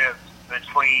partnerships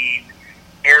between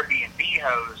Airbnb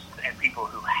hosts and people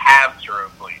who have Turo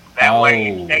fleets. That way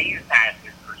it stays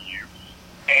passive for you,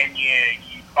 and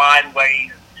you find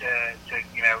ways to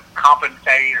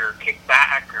compensate or kick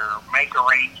back or make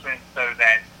arrangements so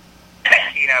that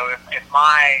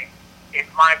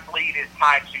if my fleet is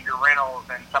tied to your rentals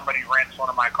and somebody rents one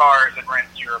of my cars and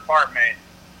rents your apartment,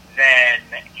 then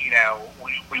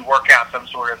we work out some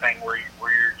sort of thing where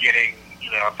you're getting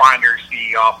a finder's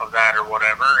fee off of that or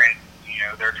whatever, and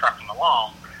they're trucking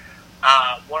along.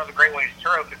 One of the great ways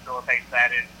Turo facilitates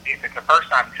that is if it's a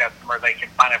first-time customer, they can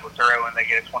sign up with Turo and they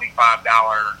get a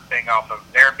 $25 thing off of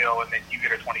their bill, and then you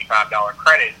get a $25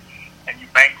 credit, and you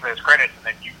bank those credits, and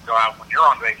then you can go out when you're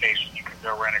on vacation. You can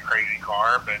go rent a crazy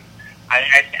car, but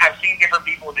I've seen different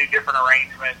people do different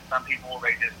arrangements. Some people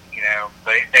they just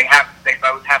they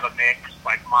both have a mix.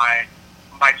 Like my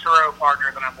Turo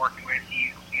partner that I'm working with,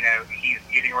 he's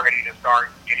getting ready to start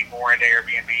getting more into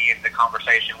Airbnb, and the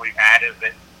conversation we've had is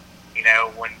that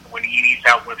when he needs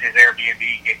help with his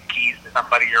Airbnb, getting keys to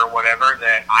somebody or whatever,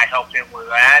 that I help him with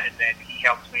that, and then he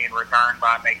helps me in return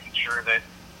by making sure that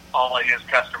all of his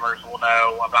customers will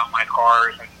know about my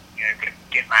cars and can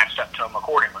get matched up to them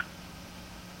accordingly.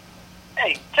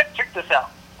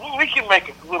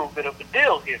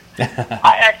 deal here.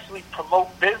 I actually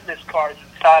promote business cards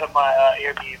inside of my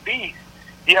Airbnbs.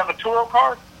 Do you have a TURO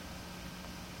card?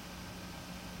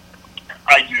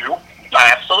 I do.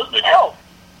 I absolutely do. Oh,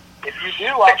 if you do,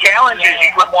 the challenge is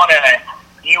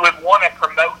you would want to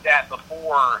promote that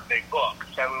before they book.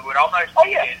 So it would almost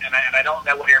be, and I don't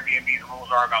know what Airbnb's rules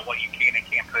are about what you can and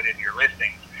can't put in your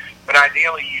listings, but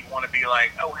ideally you'd want to be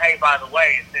like, oh, hey, by the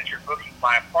way, since you're booking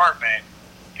my apartment,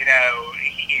 you know,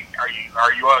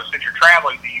 since you're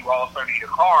traveling, do you also need a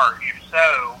car? If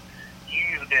so,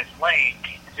 use this link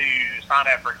to sign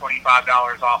up for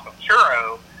 $25 off of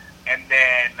TURO, and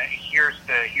then here's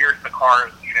the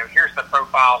cars, you know, here's the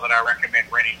profile that I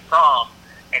recommend renting from,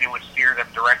 and it would steer them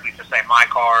directly to, say, my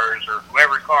cars or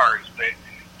whoever's cars. But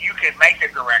you could make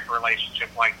a direct relationship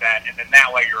like that, and then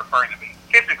that way you're referring to me.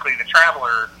 Typically, the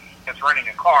traveler that's renting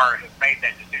a car has made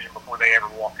that decision before they ever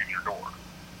walk in your door.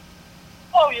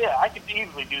 Oh, yeah, I could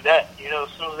easily do that. You know,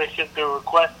 as soon as they send their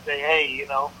request, say, hey,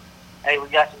 we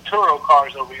got some TURO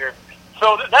cars over here.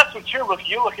 So that's what you're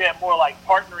looking at, more like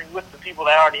partnering with the people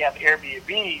that already have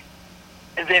Airbnbs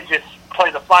and then just play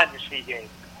the finder's fee game.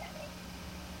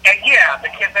 Yeah,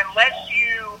 because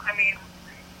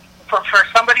for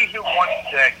somebody who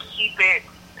wants to keep it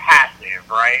passive,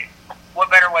 right, what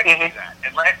better way to do that?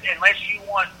 Unless you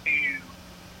want to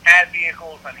have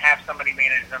vehicles and have somebody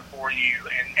manage them for you,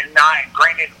 and not,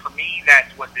 granted, for me,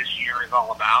 that's what this year is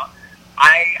all about.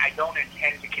 I don't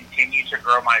intend to continue to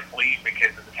grow my fleet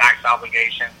because of the tax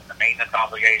obligations, the maintenance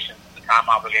obligations, the time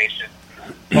obligations.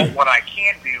 But what I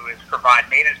can do is provide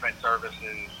management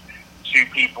services to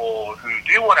people who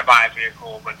do want to buy a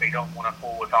vehicle, but they don't want to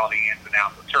fool with all the ins and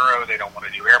outs of TURO. They don't want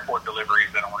to do airport deliveries.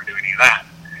 They don't want to do any of that.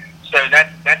 So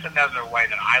that's another way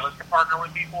that I look to partner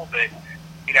with people. But,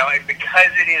 you know,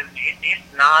 because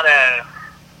it's not a,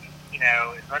 you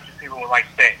know, as much as people would like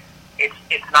to say,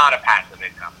 it's not a passive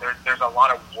income. There's a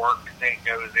lot of work that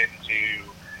goes into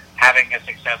having a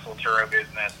successful TURO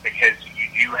business, because you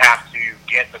do have to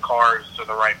get the cars to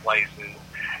the right places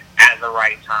at the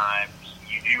right times.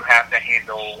 You do have to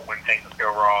handle when things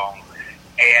go wrong.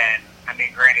 And, I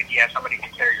mean, granted, yeah, somebody can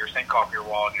tear your sink off your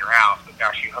wall in your house, but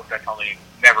gosh, you hope that's only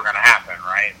never going to happen,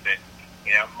 right? But,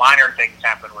 you know, minor things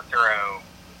happen with TURO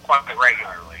quite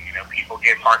regularly. You know, people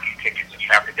get parking tickets and you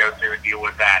have to go through and deal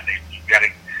with that. You've got to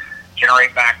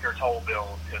generate back their toll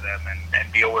bills to them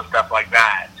and deal with stuff like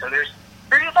that. So there's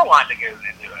a lot that goes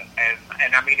into it.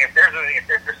 And I mean, if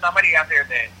there's somebody out there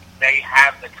that they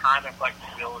have the time and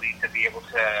flexibility to be able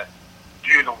to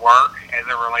do the work as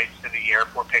it relates to the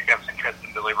airport pickups and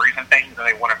custom deliveries and things, and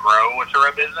they want to grow a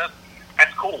TURO business,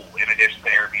 that's cool in addition to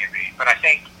Airbnb. But I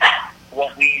think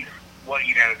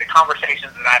the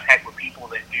conversations that I've had with people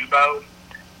that do both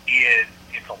is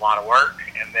it's a lot of work.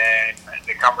 And then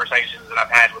the conversations that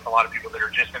I've had with a lot of people that are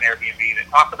just in Airbnb that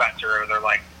talk about TURO, they're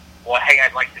like, well, hey,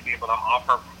 I'd like to be able to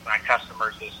offer my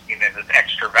customers this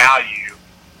extra value.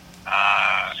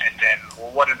 And then,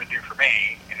 well, what does it do for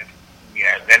me? And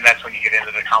then that's when you get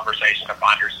into the conversation of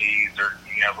finder's fees, or,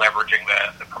 you know, leveraging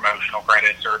the promotional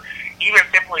credits, or even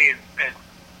simply as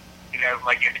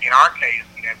like in our case,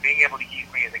 being able to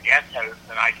use me as a guest host,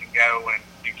 and I can go and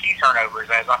do key turnovers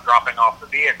as I'm dropping off the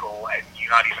vehicle, and you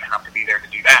not even have to be there to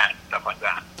do that, stuff like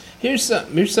that. Here's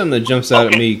something that jumps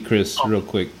out at me, Chris, real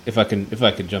quick, if I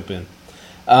could jump in.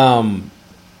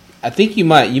 I think you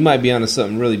might be onto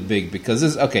something really big, because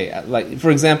this, okay, like,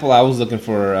 for example, I was looking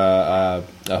for a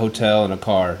hotel and a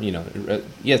car,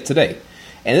 today,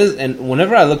 and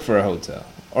whenever I look for a hotel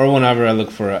or whenever I look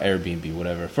for an Airbnb,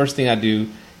 whatever, first thing I do,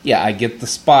 I get the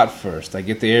spot first, I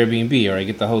get the Airbnb or I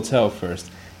get the hotel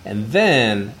first, and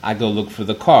then I go look for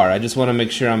the car. I just want to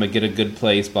make sure I'm gonna get a good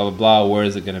place, blah blah blah. Where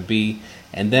is it gonna be?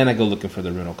 And then I go looking for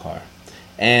the rental car.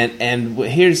 And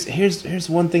here's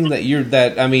one thing that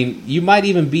you might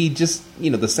even be just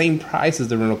the same price as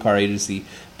the rental car agency,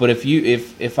 but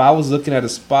if I was looking at a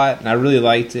spot and I really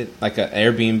liked it, like an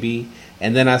Airbnb,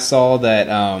 and then I saw that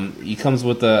it comes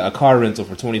with a car rental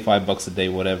for $25 a day,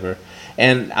 whatever,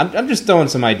 and I'm just throwing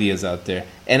some ideas out there,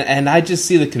 and I just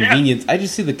see the convenience. I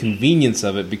just see the convenience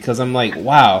of it, because I'm like,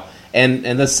 wow. And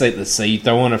let's say you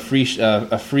throw in a free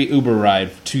Uber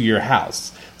ride to your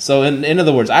house. So in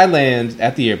other words, I land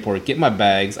at the airport, get my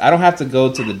bags. I don't have to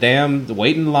go to the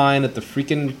wait in line at the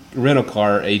freaking rental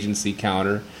car agency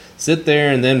counter, sit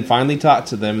there and then finally talk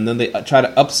to them, and then they try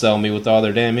to upsell me with all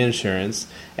their damn insurance,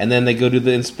 and then they go do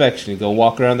the inspection, go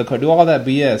walk around the car, do all that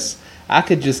BS. I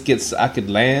could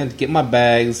land, get my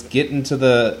bags, get into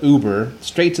the Uber,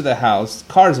 straight to the house.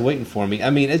 Car's waiting for me. I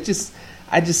mean, I just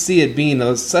see it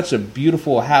being such a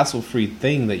beautiful, hassle-free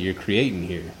thing that you're creating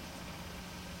here.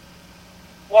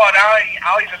 Well, and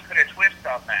I'll even put a twist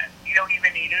on that. You don't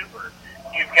even need Uber.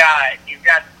 you've got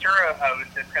the Turo host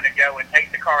that's going to go and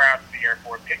take the car out to the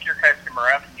airport, pick your customer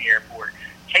up in the airport,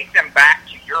 take them back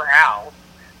to your house,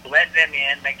 let them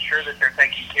in, make sure that they're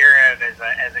taken care of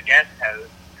as a guest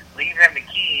host, leave them the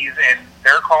keys, and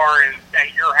their car is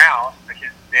at your house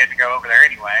because they had to go over there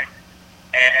anyway,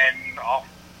 and off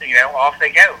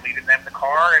they go, leaving them the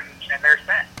car, and they're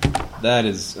set. That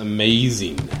is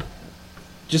amazing.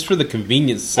 Just for the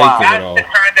convenience sake of it all.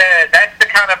 That's the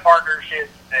kind of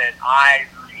partnerships that I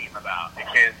dream about,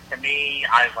 because to me,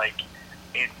 I like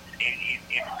it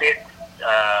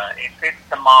fits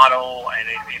the model, and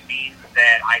it means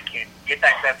that I can get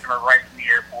that customer right from the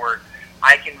airport.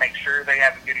 I can make sure they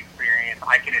have a good experience.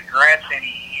 I can address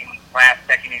any last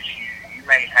second issue you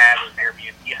may have with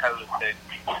Airbnb host that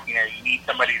you need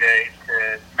somebody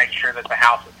to make sure that the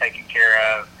house is taken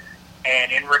care of.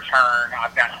 And in return,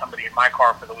 I've got somebody in my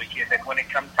car for the weekend, and when it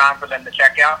comes time for them to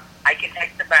check out, I can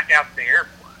take them back out to the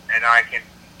airport, and I can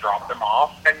drop them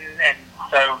off, and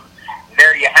so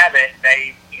there you have it.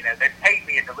 They've paid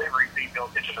me a delivery fee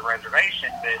built into the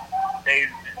reservation, but they've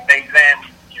then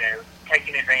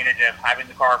taken advantage of having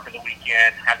the car for the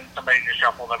weekend, having somebody to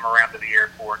shuffle them around to the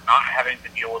airport, not having to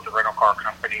deal with the rental car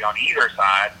company on either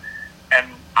side, and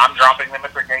I'm dropping them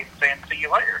at their gate saying, "See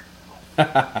you later."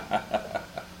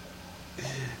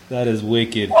 That is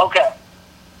wicked. Okay.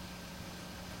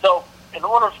 So, in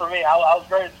order for me, I was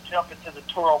ready to jump into the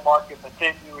Turo market, but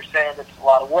then you were saying it's a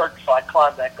lot of work, so I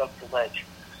climbed back up the ledge.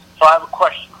 So I have a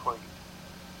question for you.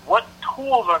 What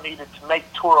tools are needed to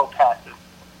make Turo passive,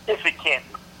 if it can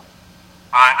be?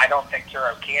 I don't think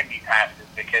Turo can be passive,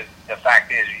 because the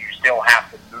fact is you still have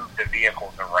to move the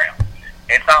vehicles around.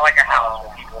 It's not like a house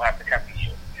where people have to come to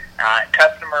you.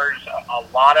 Customers, a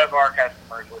lot of our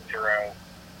customers with Turo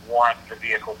want the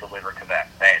vehicle delivered to them.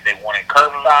 They want it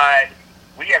curbside.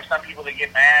 We have some people that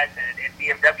get mad at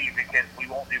DFW because we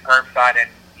won't do curbside, and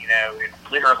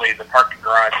it's literally the parking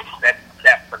garage is 7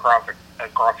 steps across a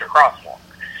crosswalk.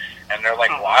 And they're like,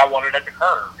 "Well, I want it at the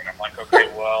curb." And I'm like, "Okay,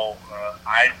 well,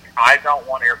 I don't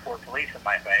want airport police in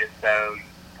my face, so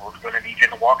we're going to need you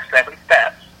to walk 7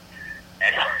 steps,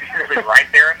 and you're going to be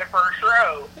right there in the first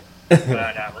row.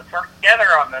 But let's work together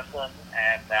on this one."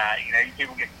 And you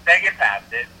people get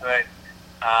past it, but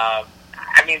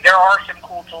there are some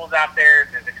cool tools out there.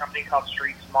 There's a company called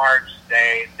Street Smarts.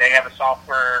 They have a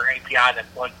software API that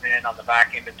plugs in on the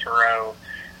back end of Turo.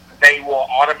 They will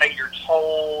automate your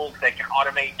tolls. They can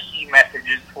automate key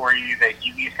messages for you. They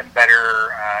give you some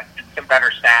better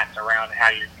stats around how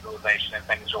your utilization and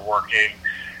things are working.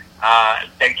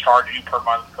 They charge you per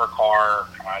month per car.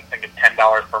 I think it's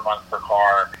 $10 per month per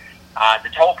car. The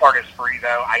toll part is free,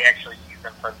 though. I actually use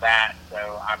them for that,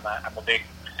 so I'm a big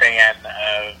fan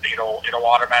of it'll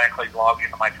automatically log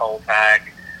into my toll tag,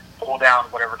 pull down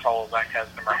whatever tolls that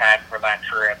customer had for that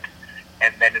trip,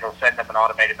 and then it'll send them an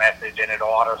automated message, and it'll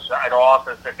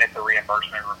also submit the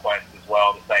reimbursement request as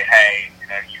well to say, "Hey,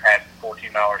 you had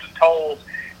 $14 in tolls.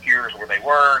 Here's where they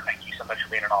were. Thank you so much for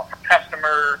being an awesome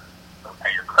customer. Don't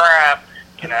pay your crap,"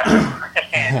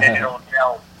 and then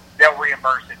they'll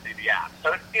reimburse it through the app.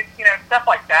 So it's stuff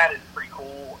like that is pretty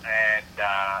cool, and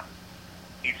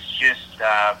it's just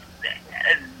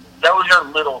those are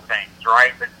little things,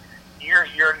 right? But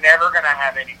you're never going to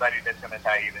have anybody that's going to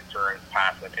tell you that Turo is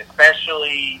passive,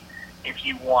 especially if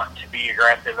you want to be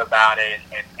aggressive about it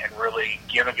and really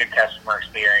give a good customer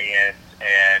experience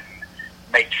and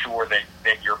make sure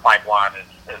that your pipeline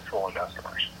is full of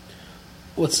customers.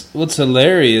 What's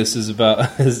hilarious is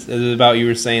about you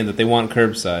were saying that they want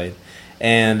curbside,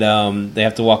 and they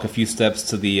have to walk a few steps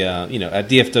to the at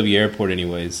DFW airport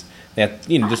anyways. They have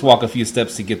just walk a few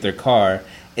steps to get their car.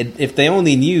 And if they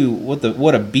only knew what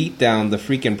a beatdown the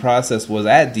freaking process was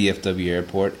at DFW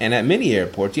airport and at many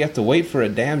airports, you have to wait for a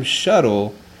damn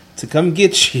shuttle to come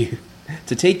get you,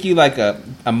 to take you like a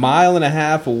mile and a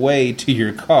half away to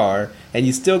your car, and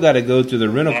you still got to go through the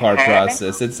rental car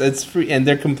process. It's free, and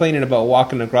they're complaining about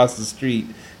walking across the street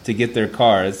to get their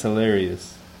car. It's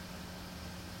hilarious.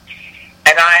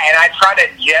 And I try to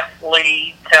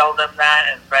gently tell them that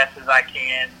as best as I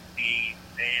can.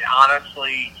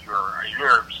 Honestly,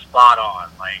 you're spot on.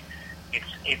 Like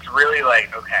it's really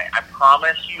like, okay, I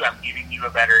promise you, I'm giving you a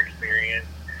better experience.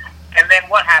 And then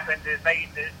what happens is they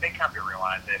come to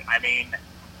realize it. I mean,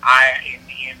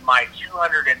 in my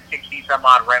 260 some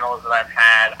odd rentals that I've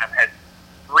had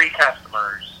 3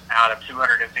 customers out of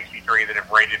 263 that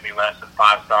have rated me less than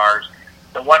 5 stars.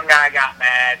 The one guy got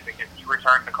mad because he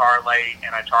returned the car late,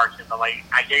 and I charged him the late.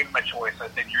 I gave him a choice. I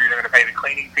said, "You're either going to pay the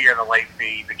cleaning fee or the late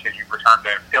fee because you returned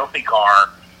a filthy car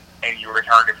and you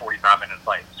returned it 45 minutes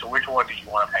late. So which one do you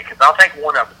want to pay? Because I'll take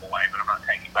one of them away, but I'm not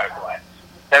taking both away."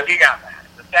 So he got mad.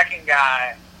 The second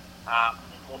guy,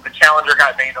 the Challenger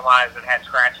got vandalized and had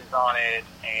scratches on it,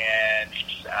 and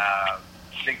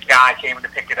the guy came to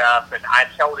pick it up, and I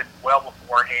told him well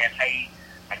beforehand, hey,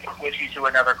 I can switch you to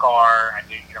another car. I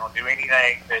do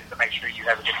anything to make sure you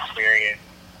have a good experience.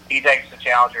 He takes the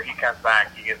Challenger. He comes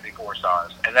back. He gives me 4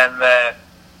 stars. And then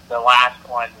the last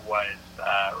one was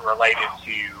related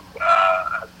to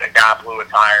the guy blew a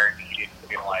tire, and he didn't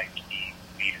feel like he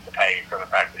needed to pay for the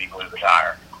fact that he blew the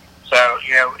tire. So,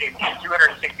 in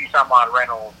 260 some odd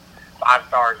rentals, 5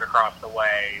 stars across the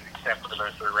way, except for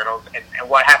those 3 rentals. And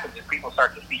what happens is people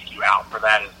start to seek you out for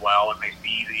that as well, and they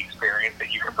see the experience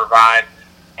that you can provide.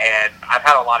 And I've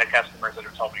had a lot of customers that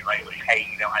have told me lately, hey,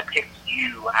 I picked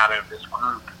you out of this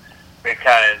group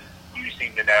because you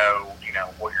seem to know,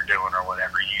 what you're doing or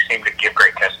whatever. You seem to give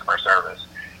great customer service.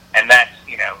 And that's,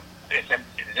 it's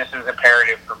just as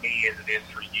imperative for me as it is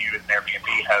for you as an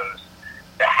Airbnb host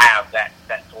to have that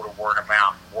sort of word of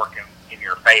mouth working in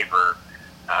your favor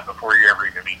before you ever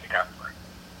even meet the customer.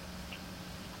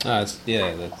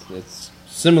 That's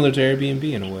similar to Airbnb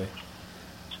in a way.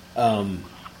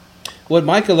 What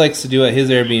Micah likes to do at his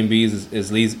Airbnbs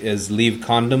is leave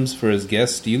condoms for his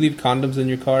guests. Do you leave condoms in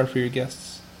your car for your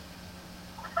guests?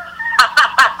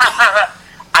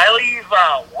 I leave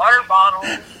water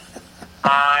bottles.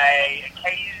 I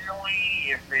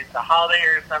occasionally, if it's a holiday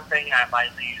or something, I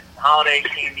might leave holiday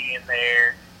candy in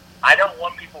there. I don't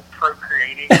want people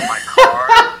procreating in my car.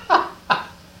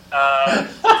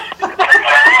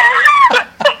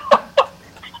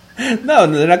 No,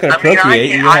 they're not going to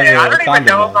procreate. I don't even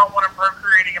know if I want them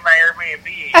procreating in my Airbnb.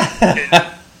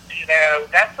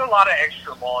 That's a lot of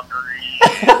extra laundry.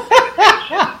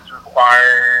 It's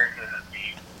required.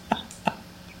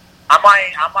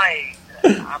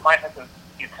 I might have to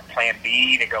get some Plan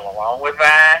B to go along with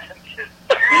that. Just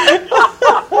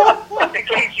in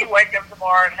case you wake up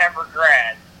tomorrow and have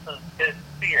regrets. Just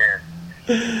fear.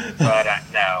 But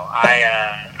no,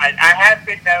 I have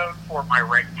been known for my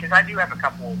because I do have a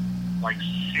couple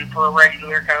super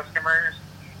regular customers,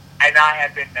 and I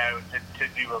have been known to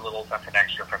do a little something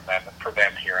extra for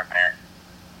them here and there.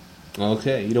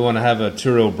 Okay, you don't want to have a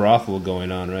TURO brothel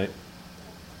going on, right?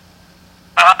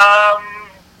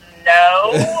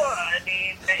 No. I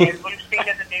mean, as we've seen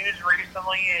in the news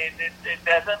recently, it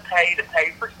doesn't pay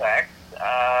for sex,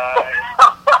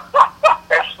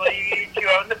 especially if you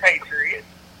own the Patriots.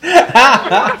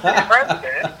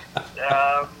 President.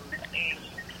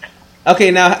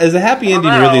 Okay, now is a happy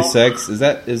ending really sex? Is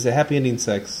a happy ending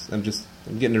sex? I'm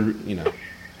getting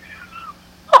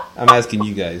I'm asking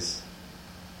you guys.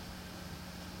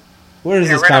 Where is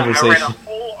this conversation? I read a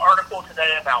full article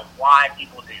today about why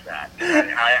people do that.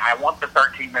 I want the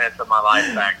 13 minutes of my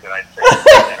life back that I said in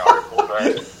that article.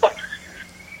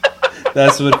 But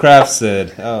that's what Kraft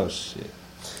said. Oh shit.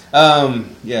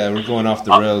 Yeah, we're going off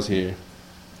the rails here.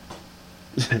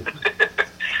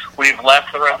 We've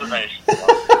left the reservation.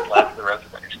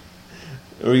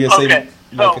 Are we gonna say? Okay.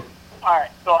 So, all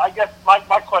right. So I guess my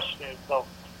question is, so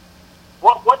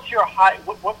what's your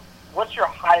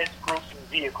highest grossing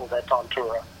vehicle that's on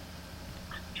TURO?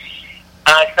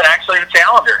 It's actually the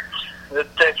Challenger.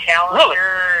 The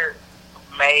Challenger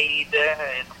made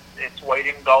its weight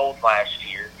in gold last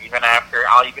year. Even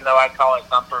though I call it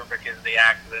thumper because of the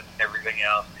accidents and everything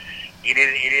else, it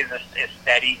is a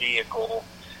steady vehicle.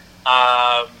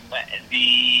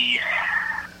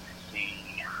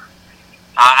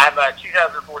 I have a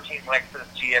 2014 Lexus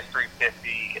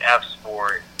GS350 F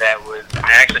Sport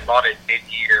I actually bought it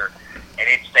mid-year, and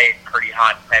it stayed pretty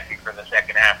hot and peppy for the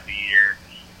second half of the year.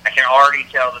 I can already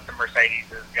tell that the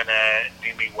Mercedes is going to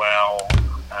do me well.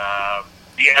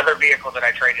 The other vehicle that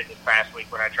I traded this past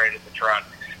week when I traded the truck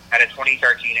had a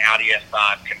 2013 Audi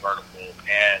S5 convertible,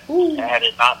 and had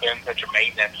it not been such a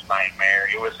maintenance nightmare,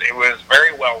 it was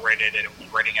very well rented, and it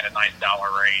was renting at a nice dollar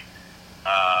rate.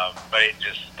 But it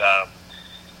just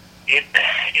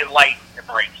it lightens to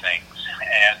break things,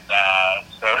 and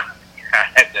so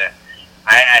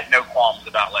I had no qualms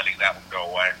about letting that one go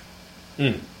away.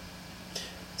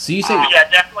 So you say yeah,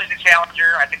 definitely the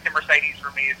Challenger. I think the Mercedes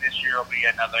for me this year will be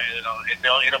another.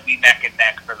 It'll be neck and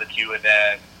neck for the two of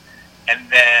them. And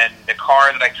then the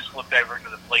car that I just flipped over into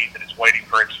the fleet that is waiting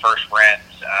for its first rent.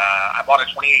 I bought a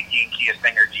 2018 Kia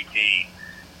Stinger GT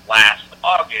last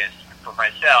August for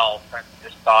myself. I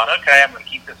just thought, okay, I'm going to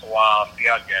keep this a while, see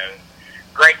how it goes.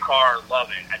 Great car, love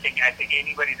it. I think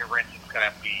anybody that rents it's going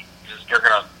to be they're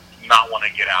going to not want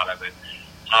to get out of it.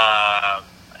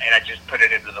 And I just put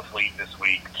it into the fleet this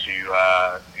week to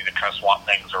kind of swap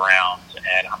things around,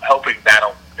 and I'm hoping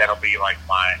that'll be like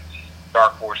my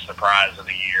dark horse surprise of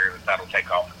the year. That'll take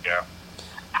off and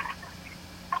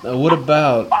go. What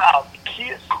about? Wow, the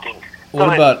Kia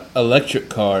What about electric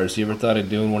cars? You ever thought of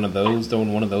doing one of those?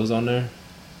 Throwing one of those on there?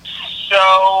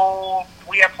 So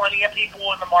we have plenty of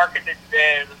people in the market that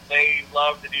they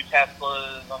love to do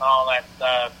Teslas and all that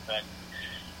stuff, and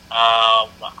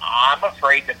I'm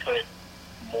afraid to put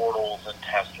mortals in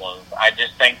Teslas. I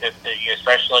just think that,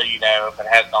 especially if it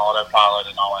has an autopilot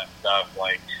and all that stuff,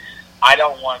 like I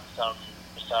don't want some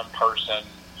person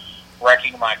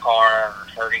wrecking my car or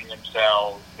hurting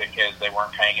themselves because they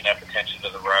weren't paying enough attention to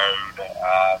the road.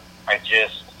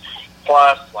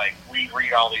 Plus, like, we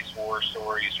read all these war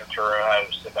stories from TURO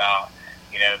hosts about,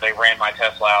 they ran my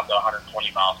Tesla out to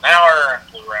 120 miles an hour and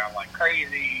flew around like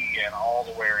crazy and all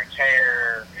the wear and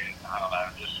tear. And I don't know,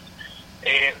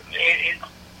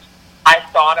 I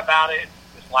thought about it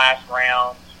this last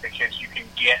round because you can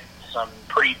get some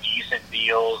pretty decent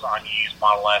deals on used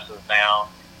Model S's now,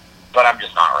 but I'm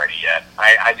just not ready yet.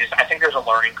 I think there's a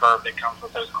learning curve that comes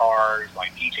with those cars,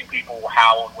 like teaching people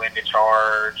how and when to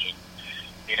charge, and,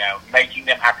 making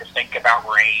them have to think about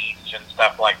range and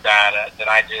stuff like that. That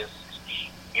I just,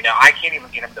 I can't even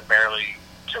get them to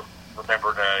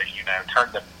remember to,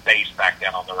 turn the bass back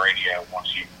down on the radio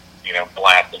once you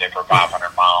blasted it for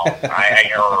 500 miles. I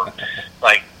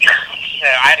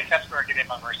had a customer get in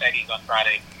my Mercedes on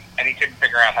Friday, and he couldn't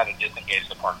figure out how to disengage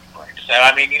the parking brake. So,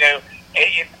 I mean,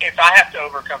 if I have to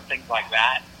overcome things like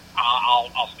that,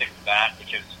 I'll stick with that,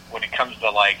 because when it comes to,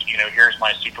 like, here's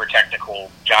my super technical,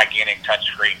 gigantic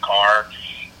touchscreen car,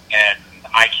 and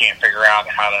I can't figure out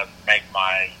how to make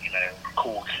my,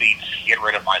 cool seats get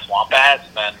rid of my swamp ads,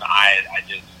 then I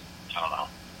don't know.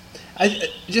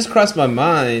 It just crossed my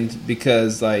mind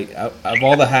because, like, of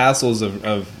all the hassles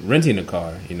of renting a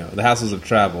car, the hassles of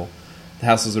travel, the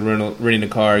hassles of renting a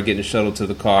car, getting a shuttle to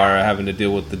the car, having to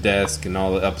deal with the desk and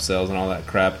all the upsells and all that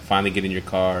crap, finally getting your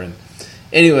car. And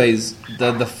anyways,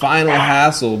 the final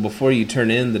hassle before you turn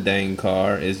in the dang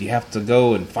car is you have to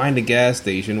go and find a gas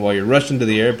station while you're rushing to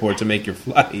the airport to make your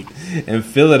flight and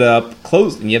fill it up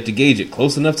close, and you have to gauge it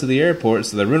close enough to the airport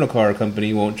so the rental car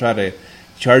company won't try to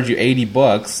charge you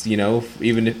 $80,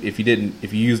 even if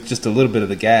you used just a little bit of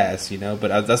the gas,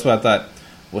 But that's why I thought,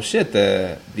 well, shit,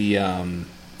 the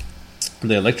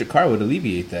electric car would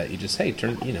alleviate that. You just, hey,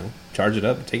 charge it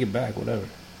up and take it back, whatever.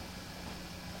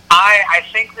 I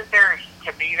think that there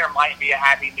might be a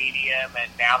happy medium,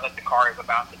 and now that the car is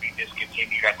about to be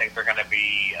discontinued, I think they're going to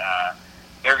be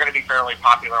fairly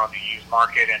popular on the used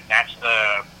market, and that's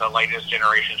the latest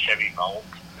generation Chevy Volt.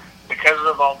 Because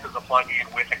the Volt is a plug-in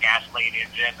with a gasoline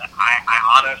engine,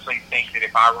 I honestly think that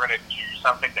if I were going to do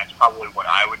something, that's probably what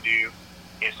I would do,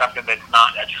 is something that's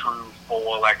not a true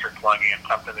full electric plug-in,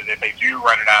 something that if they do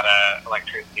run it out of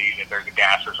electricity, that there's a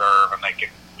gas reserve and they can,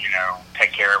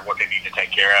 take care of what they need to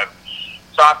take care of.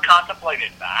 So I've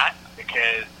contemplated that,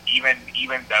 because even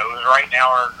those right now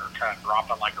are kind of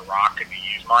dropping like a rock in the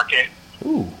used market.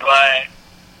 Ooh. But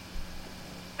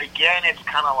again, it's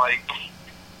kind of like,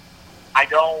 I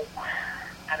don't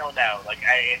know. Like,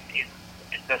 it's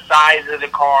the size of the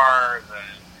car.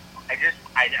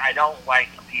 I don't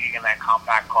like competing in that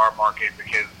compact car market,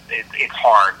 because it's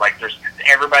hard. Like, there's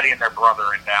everybody and their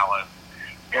brother in Dallas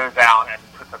goes out and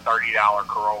puts a $30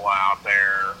 Corolla out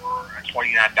there, or a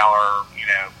 $29,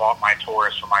 bought my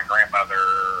Taurus for my grandmother.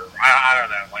 I don't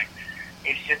know. Like,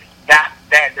 it's just that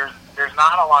there's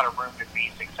not a lot of room to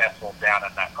be successful down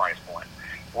at that price point.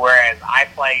 Whereas I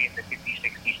play in the $50,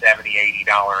 $60, $70,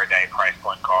 $80 a day price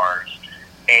point cars,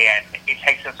 and it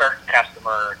takes a certain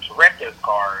customer to rent those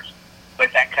cars,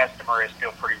 but that customer is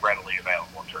still pretty readily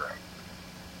available to rent.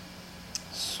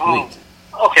 Sweet.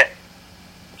 Okay.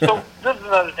 So this is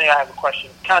another thing I have a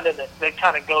question, that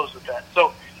kind of goes with that.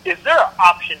 So is there an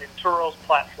option in Turo's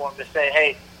platform to say,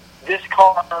 hey, this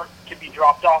car can be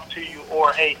dropped off to you,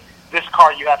 or hey, this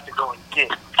car you have to go and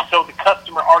get, so the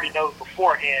customer already knows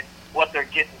beforehand what they're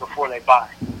getting before they buy?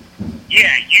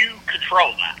 Yeah, you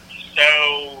control that.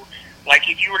 So, like,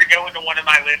 if you were to go into one of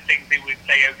my listings, it would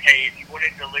say, okay, if you want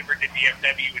it delivered to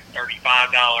DFW, it's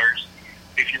 $35.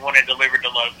 If you want it delivered to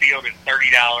Love Field, it's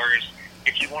 $30.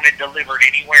 If you want it delivered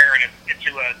anywhere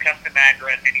to a custom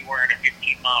address, anywhere in a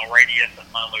 15-mile radius of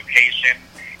my location,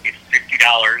 it's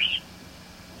 $50.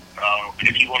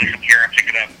 If you want to come here and pick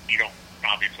it up, you don't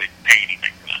obviously pay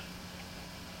anything for that.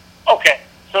 Okay,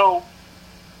 so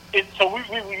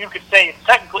you could say,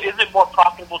 technically, is it more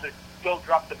profitable to go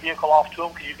drop the vehicle off to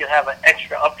them because you can have an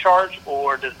extra upcharge,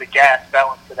 or does the gas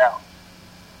balance it out?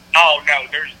 Oh no,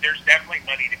 there's definitely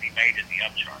money to be made in the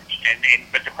upcharge,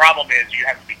 but the problem is you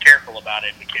have to be careful about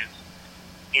it, because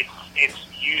it's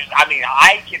used. I mean,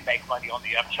 I can make money on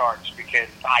the upcharge because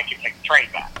I can take the train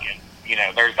back, and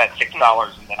there's that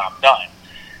 $6, and then I'm done.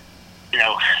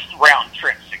 Round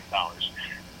trip $6.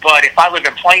 But if I live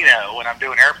in Plano and I'm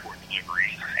doing airport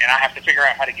delivery, and I have to figure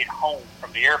out how to get home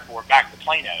from the airport back to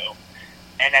Plano,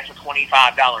 and that's a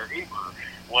 $25 Uber,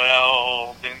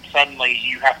 well, then suddenly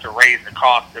you have to raise the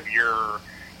cost of your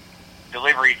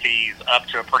delivery fees up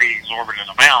to a pretty exorbitant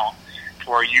amount to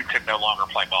where you could no longer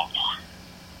play ball.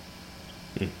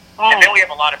 And then we have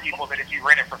a lot of people that if you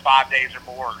rent it for 5 days or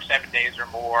more, or 7 days or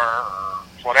more, or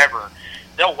whatever,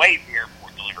 they'll waive the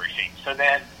airport delivery fee. So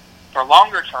then, for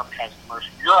longer-term customers,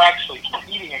 you're actually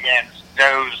competing against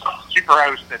those super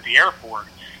hosts at the airport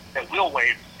that will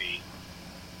waive the fee,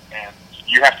 and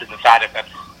you have to decide if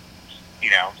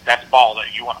that's ball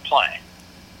that you want to play.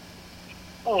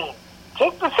 So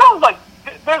it sounds like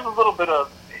there's a little bit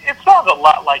of. It sounds a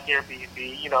lot like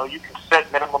Airbnb. You know, you can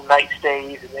set minimum night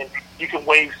stays, and then you can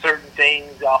waive certain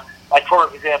things. Like,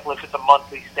 for example, if it's a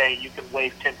monthly stay, you can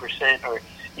waive 10%. Or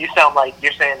you sound like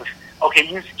you're saying, okay,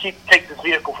 you take this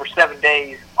vehicle for 7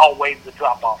 days, I'll waive the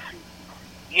drop-off fee.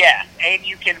 Yeah, and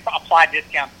you can apply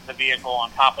discounts to the vehicle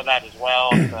on top of that as well.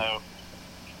 So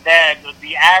then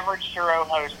the average TURO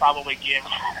host probably gives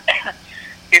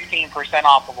 15%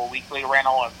 off of a weekly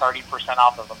rental and 30%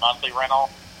 off of a monthly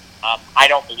rental. I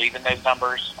don't believe in those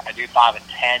numbers. I do 5 and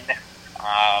 10.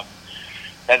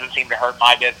 Doesn't seem to hurt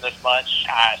my business much.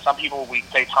 Some people,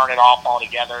 they turn it off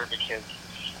altogether because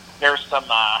there's some.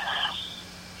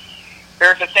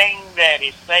 There's a thing that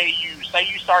is, say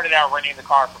you started out renting the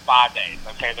car for 5 days.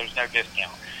 Okay, there's no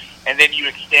discount, and then you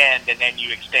extend, and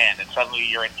suddenly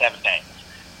you're in 7 days.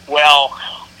 Well,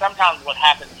 sometimes what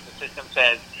happens is the system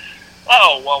says,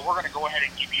 oh, well, we're going to go ahead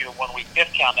and give you a 1 week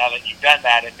discount now that you've done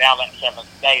that, and now that 7th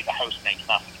day, the host makes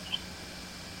nothing.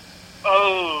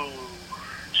 Oh.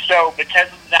 So because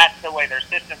that's the way their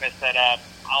system is set up,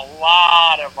 a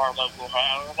lot of our local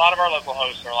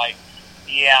hosts are like,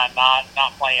 yeah, not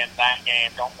playing that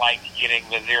game, don't like getting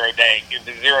the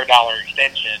 $0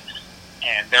 extension,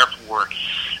 and therefore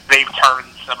they've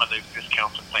turned some of those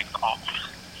discounts and things off.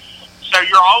 So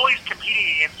you're always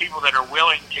competing against people that are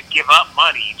willing to give up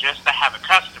money just to have a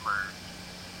customer.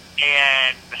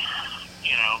 And,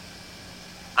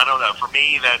 I don't know. For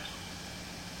me,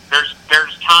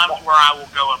 there's times where I will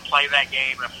go and play that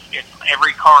game if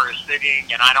every car is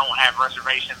sitting and I don't have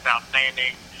reservations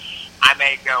outstanding. I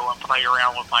may go and play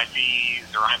around with my fees,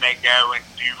 or I may go and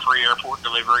do free airport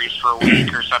deliveries for a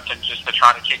week or something just to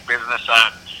try to kick business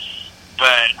up.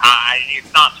 But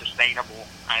it's not sustainable.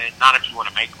 Not if you want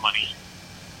to make money.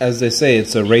 As they say,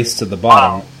 it's a race to the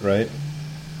bottom, right?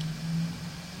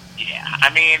 Yeah, I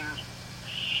mean,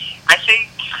 I think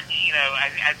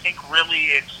I think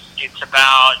really it's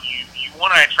about you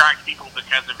want to attract people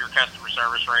because of your customer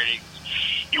service ratings.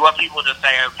 You want people to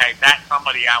say, okay, that's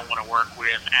somebody I want to work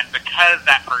with, and because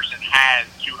that person has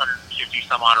 250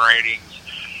 some odd ratings,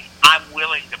 I'm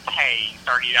willing to pay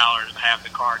 $30 to have the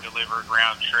car delivered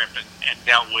round trip and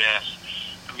dealt with.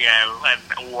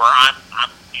 Or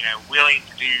I'm willing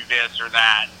to do this or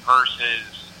that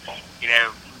versus,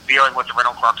 dealing with the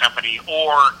rental car company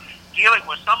or dealing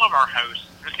with some of our hosts,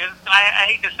 because I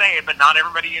hate to say it, but not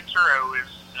everybody in TURO is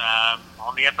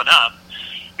on the up and up.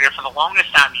 For the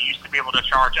longest time, you used to be able to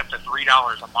charge up to $3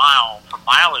 a mile for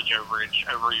mileage overage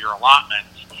over your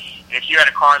allotments. And if you had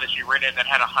a car that you rented that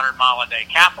had a 100-mile-a-day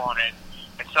cap on it,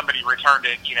 and somebody returned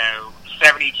it,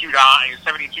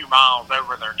 72 miles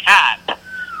over their cap,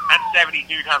 that's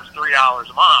 72 times $3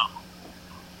 a mile.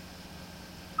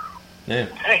 Yeah.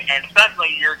 And suddenly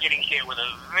you're getting hit with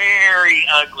a very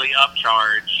ugly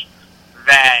upcharge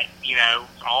that,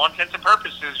 all intents and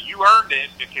purposes, you earned it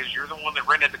because you're the one that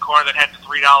rented the car that had the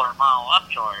 $3 a mile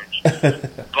upcharge. But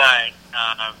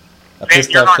then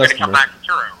you're not going to come back to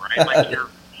TURO, right? Like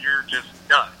you're just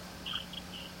done.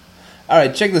 All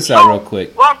right, check this out real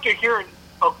quick. Well, I'm hearing.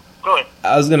 Oh, go ahead.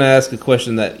 I was going to ask a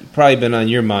question that probably been on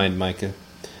your mind, Micah.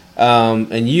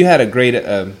 And you had a great,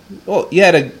 you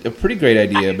had a pretty great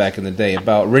idea back in the day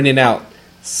about renting out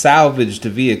salvaged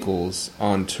vehicles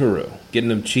on TURO, getting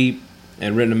them cheap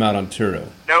and renting them out on TURO.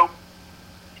 Nope.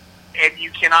 And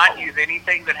you cannot use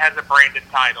anything that has a branded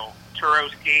title. TURO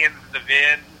scans the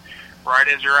VIN right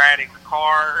as you're adding the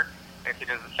car. If it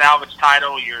is a salvage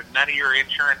title, none of your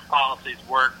insurance policies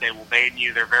work. They will ban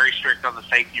you. They're very strict on the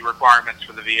safety requirements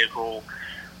for the vehicle.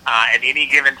 At any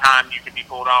given time, you can be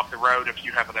pulled off the road if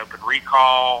you have an open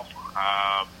recall.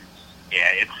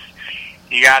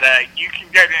 You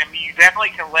definitely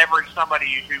can leverage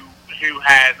somebody who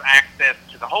has access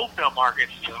to the wholesale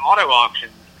markets, to the auto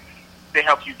auctions, to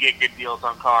help you get good deals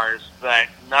on cars. But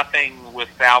nothing with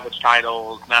salvage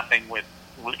titles, nothing with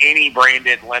any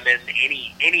branded lemon,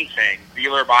 anything,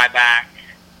 dealer buyback,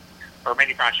 or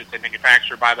manufacturer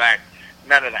buyback,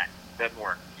 none of that doesn't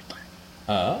work.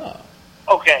 Oh.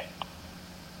 Okay.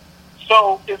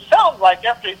 So it sounds like,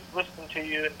 after listening to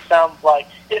you, it sounds like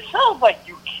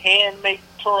you can make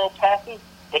Turo passive,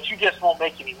 but you just won't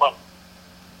make any money.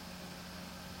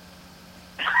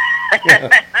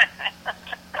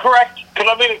 Correct? Because,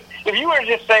 I mean, if you were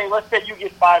just saying, let's say you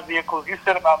get 5 vehicles, you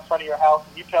set them out in front of your house,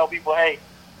 and you tell people, hey,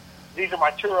 these are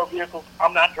my Turo vehicles,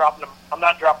 I'm not dropping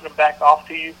them back off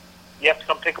to you. You have to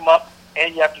come pick them up,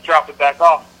 and you have to drop it back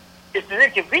off. It's an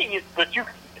inconvenience, but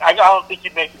I don't think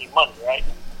you'd make any money, right?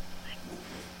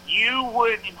 You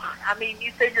would, I mean,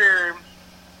 you figure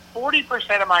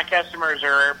 40% of my customers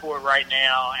are airport right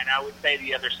now, and I would say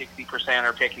the other 60%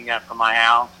 are picking up from my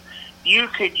house. You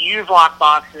could use lock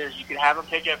boxes. You could have them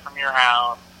pick up from your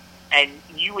house, and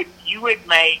you would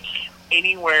make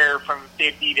anywhere from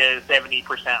 50 to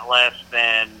 70% less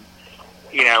than,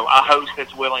 you know, a host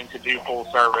that's willing to do full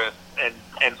service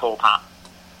and full time.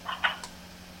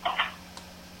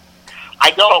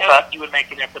 I don't know if you would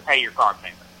make enough to pay your car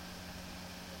payment.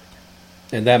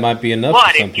 And that might be enough.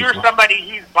 But for some if you're people. somebody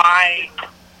who's buying,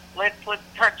 let's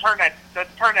turn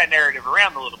that narrative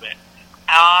around a little bit.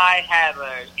 I have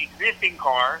an existing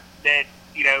car that,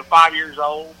 you know, 5 years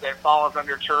old, that falls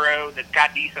under Turo, that's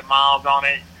got decent miles on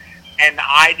it, and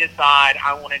I decide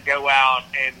I want to go out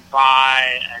and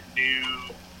buy a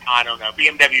new, I don't know,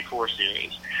 BMW 4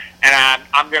 Series. And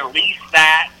I'm going to lease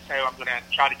that, so I'm going to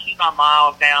try to keep my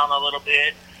miles down a little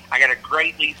bit. I got a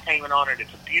great lease payment on it.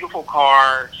 It's a beautiful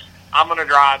car. I'm going to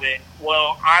drive it.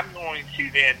 Well, I'm going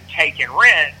to then take and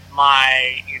rent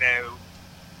my, you know,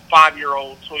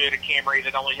 5-year-old Toyota Camry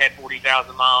that only had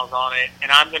 40,000 miles on it,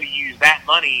 and I'm going to use that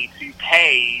money to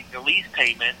pay the lease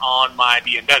payment on my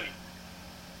BMW.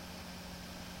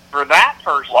 For that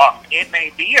person, it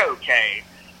may be okay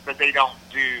that they don't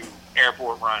do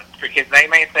airport runs, because they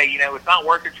may say, you know, it's not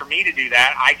working for me to do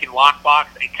that. I can lockbox,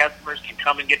 and customers can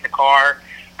come and get the car.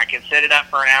 I can set it up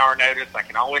for an hour notice. I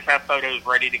can always have photos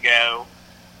ready to go,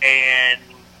 and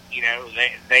you know,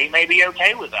 they may be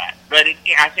okay with that. But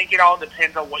I think it all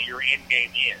depends on what your end game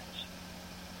is.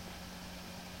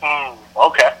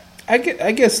 Okay. I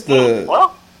guess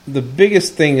the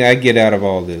biggest thing I get out of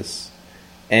all this,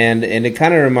 and it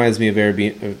kind of reminds me of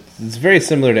Airbnb. It's very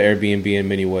similar to Airbnb in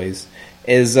many ways.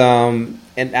 Is and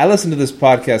I listen to this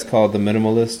podcast called The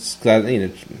Minimalists, because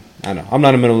I know I'm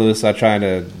not a minimalist.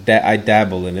 I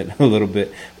dabble in it a little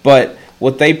bit, but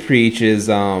what they preach is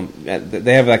they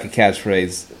have like a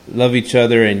catchphrase: love each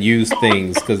other and use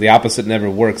things, because the opposite never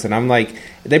works. And I'm like,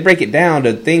 they break it down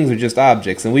to things are just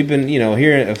objects. And we've been, you know,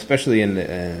 here, especially in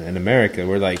America,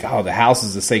 we're like, oh, the house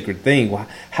is a sacred thing. Well,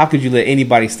 how could you let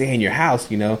anybody stay in your house?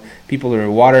 You know, people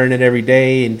are watering it every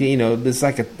day, and you know, it's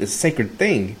like a sacred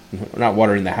thing. Not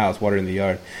watering the house, watering the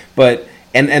yard, but.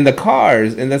 And the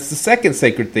cars, and that's the second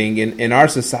sacred thing in our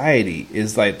society,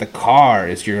 is like the car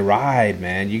is your ride,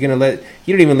 man. You don't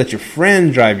even let your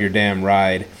friend drive your damn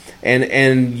ride,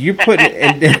 and you put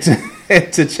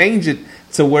it to change it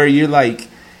to where you're like,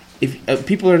 if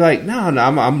people are like, no,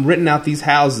 I'm renting out these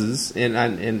houses, and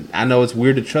I know it's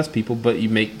weird to trust people, but you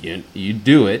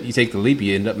do it, you take the leap,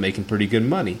 you end up making pretty good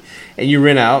money, and you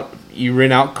rent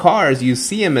out cars, you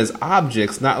see them as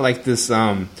objects, not like this.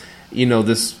 You know,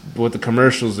 this, what the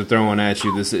commercials are throwing at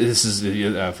you. This is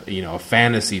a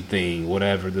fantasy thing,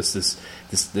 whatever. This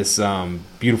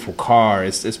beautiful car.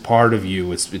 It's part of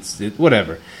you. It's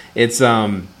whatever. It's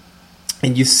and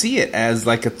you see it as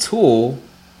like a tool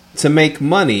to make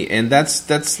money, and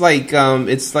that's like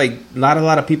it's like not a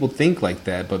lot of people think like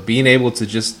that. But being able to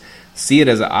just see it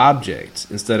as an object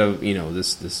instead of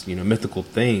this mythical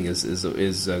thing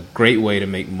is a great way to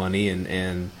make money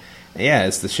and. Yeah,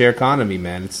 it's the share economy,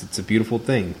 man. It's a beautiful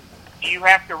thing. You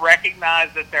have to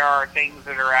recognize that there are things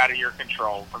that are out of your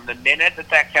control. From the minute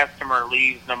that customer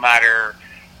leaves, no matter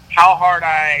how hard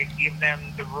I give them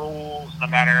the rules, no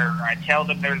matter I tell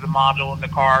them there's a module in the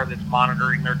car that's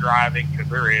monitoring their driving, because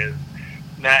there is,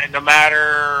 no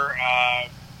matter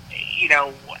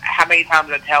how many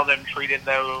times I tell them treated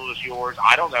those as yours,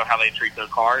 I don't know how they treat their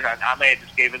cars. I may have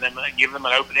just given them an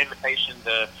open invitation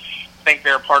to think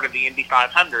they're a part of the Indy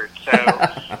 500. So,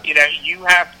 you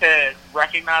have to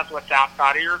recognize what's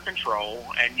outside of your control,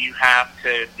 and you have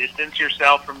to distance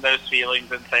yourself from those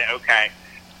feelings and say, okay,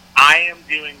 I am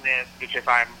doing this because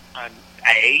I'm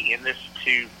in this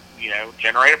to,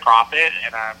 generate a profit,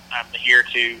 and I'm here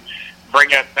to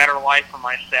bring a better life for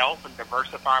myself and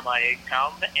diversify my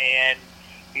income. And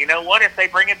you know what? If they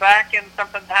bring it back and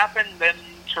something's happened, then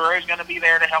Turo is going to be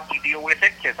there to help me deal with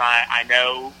it, because I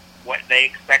know what they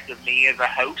expect of me as a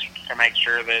host to make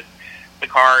sure that the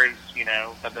car is,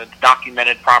 that it's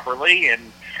documented properly, and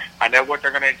I know what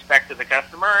they're going to expect of the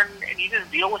customer, and you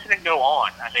just deal with it and go on.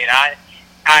 I mean,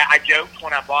 I joked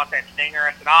when I bought that Stinger.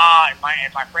 I said,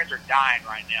 and my friends are dying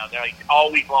right now. They're like,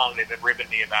 all week long they've been ribbing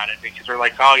me about it because they're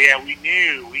like, oh yeah, we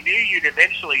knew you'd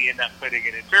eventually end up putting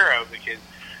it in Turo because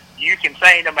you can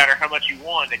say no matter how much you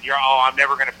want that I'm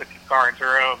never going to put this car in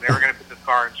Turo. I'm never going to put this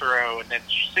car in Turo, and then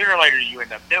sooner or later you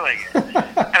end up doing it.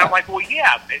 And I'm like, well,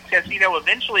 yeah, because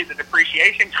eventually the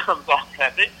depreciation comes off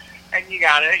of it. And you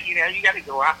gotta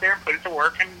go out there and put it to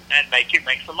work and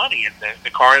make some money. And the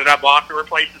car that I bought to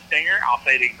replace the Stinger, I'll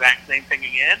say the exact same thing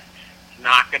again. It's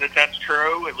not going to touch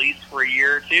Turo at least for a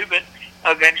year or two, but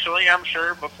eventually, I'm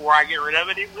sure before I get rid of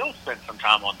it, it will spend some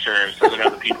time on Turo so that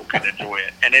other people can enjoy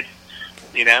it. And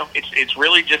it's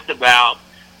really just about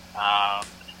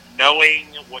knowing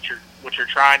what you're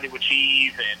trying to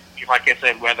achieve, and like I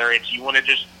said, whether it's you want to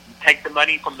just take the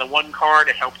money from the one car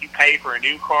to help you pay for a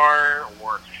new car,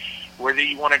 or whether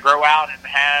you want to grow out and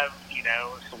have,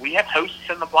 so we have hosts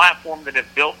in the platform that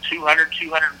have built 200,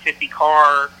 250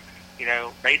 car,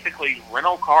 basically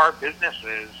rental car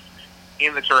businesses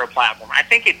in the Turo platform. I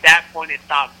think at that point it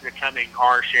stops becoming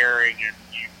car sharing and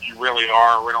you really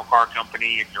are a rental car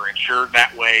company and you're insured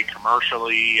that way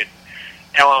commercially and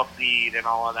LLC'd and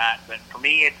all of that. But for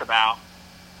me, it's about,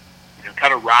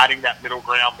 kind of riding that middle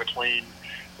ground between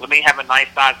let me have a nice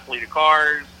size fleet of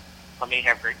cars, let me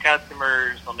have great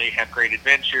customers, let me have great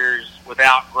adventures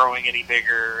without growing any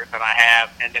bigger than I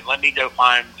have, and then let me go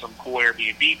find some cool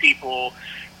Airbnb people.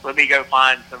 Let me go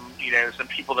find some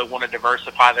people that want to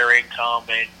diversify their income,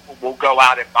 and we'll go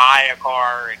out and buy a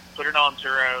car and put it on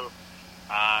Turo,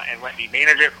 and let me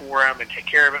manage it for them and take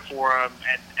care of it for them,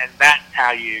 and that's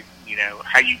how you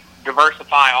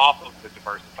diversify off of the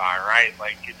diversifier, right?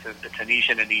 Like it's a niche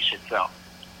in a niche itself.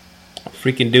 I'm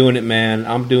freaking doing it, man.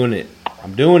 I'm doing it.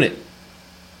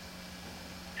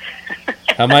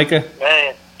 Huh, Micah?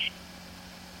 Man.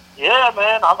 Yeah,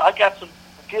 man. I got some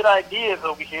good ideas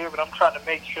over here, but I'm trying to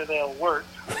make sure they'll work,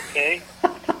 okay?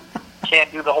 Can't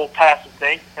do the whole passive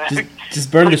thing.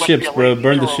 Just burn the ships, bro.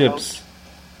 Burn the ships.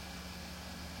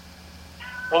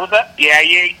 What was that? Yeah,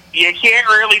 you can't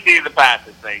really do the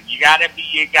passive thing. You gotta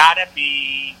be in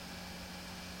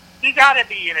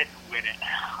it to win it.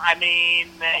 I mean,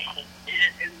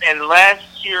 unless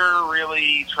you're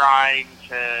really trying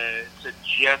to just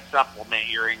supplement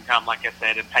your income, like I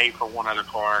said, and pay for one other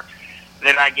car,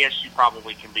 then I guess you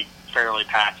probably can be fairly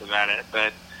passive at it.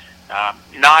 But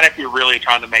not if you're really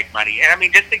trying to make money. And I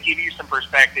mean, just to give you some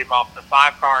perspective, off the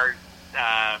 5 cars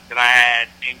that I had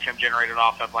income generated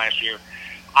off of last year,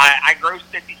 I grossed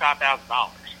 $55,000.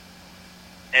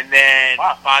 And then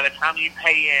by the time you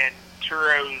pay in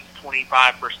Turo's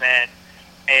 25%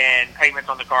 and payments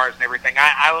on the cars and everything,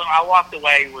 I walked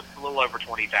away with a little over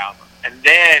 $20,000. And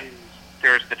then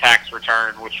there's the tax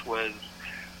return, which was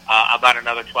about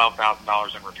another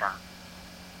 $12,000 in return.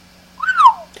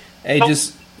 Hey, so,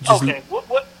 just okay.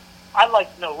 What I'd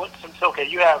like to know, okay,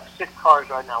 you have 6 cars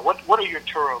right now. What are your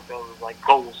Turo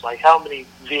goals? Like, how many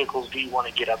vehicles do you want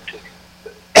to get up to?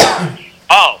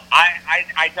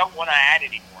 I don't want to add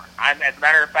any more. As a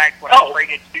matter of fact, when I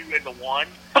traded 2 into 1,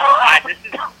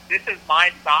 this is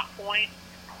my stop point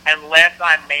unless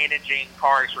I'm managing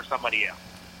cars for somebody else.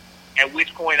 At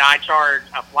which point I charge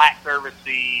a flat service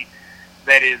fee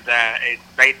that is it's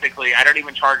basically, I don't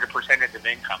even charge a percentage of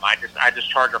income. I just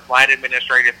charge a flat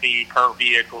administrative fee per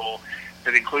vehicle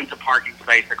that includes a parking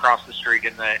space across the street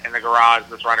in the garage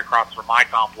that's right across from my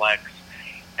complex.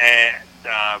 And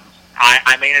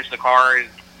I manage the cars,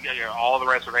 all the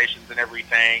reservations and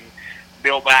everything,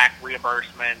 bill back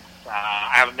reimbursements.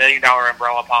 I have $1 million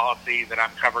umbrella policy that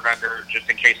I'm covered under just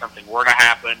in case something were to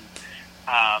happen.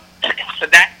 So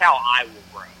that's how I will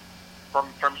grow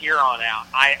from here on out.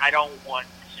 I don't want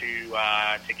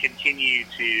to continue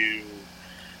to.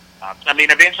 I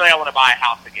mean, eventually I want to buy a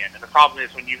house again. And the problem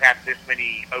is when you have this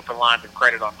many open lines of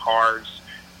credit on cars,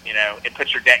 it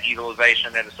puts your debt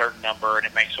utilization at a certain number, and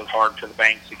it makes it hard for the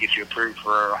banks to get you approved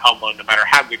for a home loan, no matter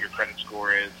how good your credit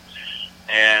score is.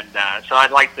 And so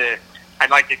I'd like to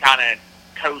kind of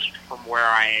coast from where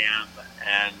I am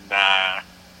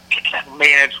and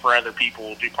manage for other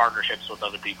people, do partnerships with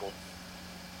other people.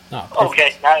 Oh,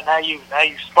 okay, now you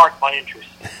sparked my interest.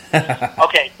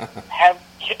 Okay,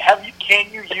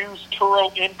 can you use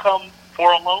Turo income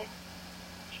for a loan?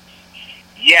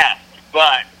 Yes.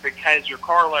 But because your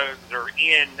car loans are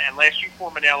in, unless you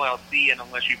form an LLC and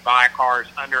unless you buy cars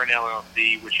under an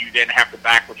LLC, which you then have to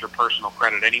back with your personal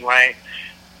credit anyway,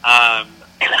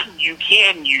 you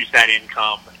can use that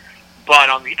income. But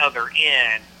on the other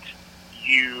end,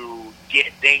 you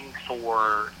get dinged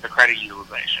for the credit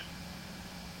utilization.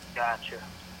 Gotcha.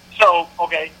 So,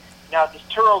 okay, Now, does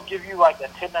Turo give you like a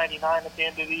 1099 at the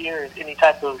end of the year? Is any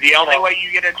type of the only way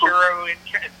you get a Turo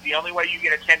the only way you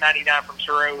get a 1099 from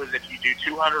Turo is if you do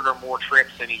 200 or more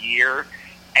trips in a year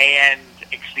and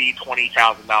exceed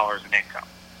 $20,000 in income.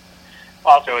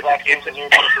 So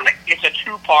it's a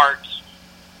two-part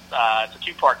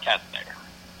test there.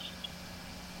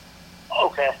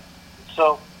 Okay.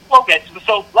 So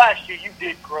last year you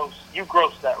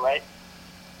grossed that, right?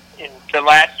 So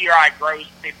last year I grossed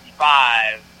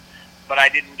 55, but I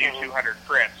didn't do 200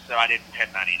 trips, so I didn't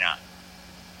 1099.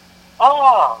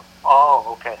 Oh,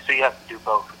 okay. So you have to do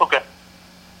both. Okay.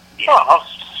 Yeah. Oh, I was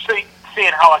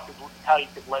seeing how you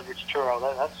could leverage Turo.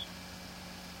 That's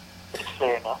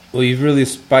fair enough. Well, you've really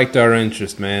spiked our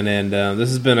interest, man, and this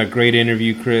has been a great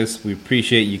interview, Chris. We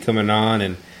appreciate you coming on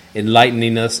and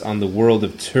enlightening us on the world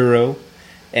of Turo.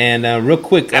 And real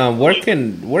quick,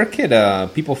 where could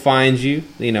people find you?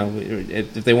 You know,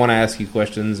 if they want to ask you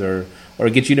questions or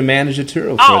get you to manage a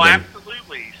Turo for them. Oh,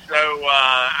 absolutely. So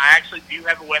I actually do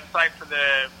have a website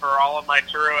for all of my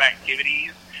Turo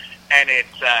activities, and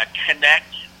it's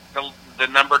connect the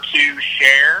number 2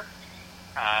 share.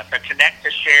 So connect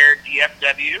to share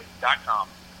dfw.com.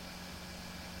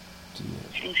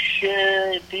 To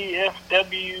share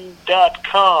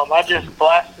dfw.com. I just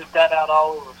blasted that out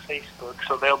all over Facebook,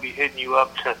 so they'll be hitting you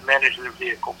up to manage their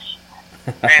vehicles.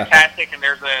 Fantastic, and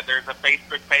there's a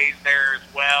Facebook page there as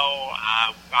well.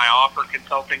 I offer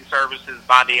consulting services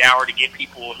by the hour to get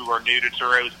people who are new to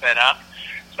Turo set up.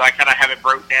 So I kind of have it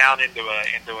broke down into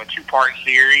a 2-part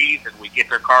series, and we get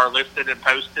their car listed and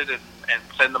posted and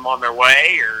send them on their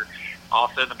way, or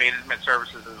also the management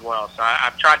services as well. So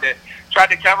I've tried to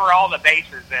cover all the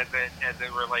bases as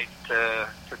it relates to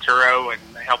Turo and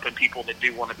helping people that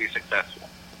do want to be successful.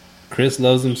 Chris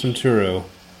loves him some Turo.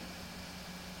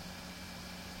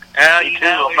 It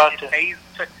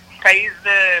pays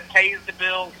the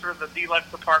bills for the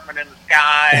deluxe apartment in the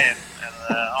sky and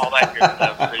all that good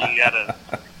stuff. So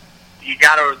you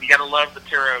gotta love the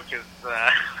Turo because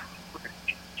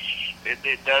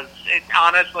it does. It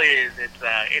honestly is. It's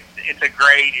a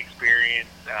great experience.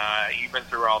 You've been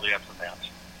through all the ups and downs.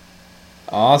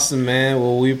 Awesome, man.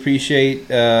 Well, we appreciate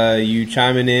you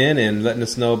chiming in and letting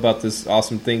us know about this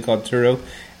awesome thing called Turo.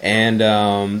 And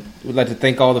we'd like to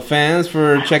thank all the fans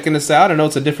for checking us out. I know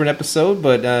it's a different episode,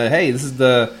 but hey, this is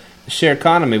the share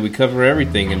economy. We cover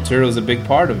everything, and Turo is a big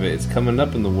part of it. It's coming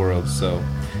up in the world, so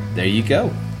there you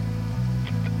go.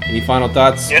 Any final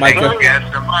thoughts, Micah? Thank you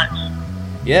guys so much.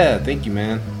 Yeah, thank you,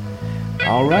 man.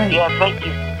 All right. Yeah, thank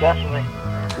you. Definitely.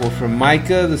 Well, for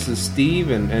Micah, this is Steve,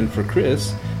 and for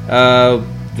Chris,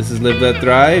 this is Live, Let,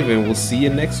 Thrive, and we'll see you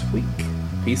next week.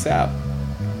 Peace out.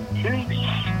 Peace.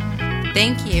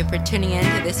 Thank you for tuning in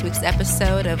to this week's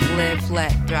episode of Live,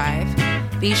 Let, Thrive.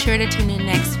 Be sure to tune in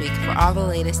next week for all the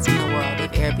latest in the world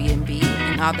of Airbnb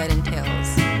and all that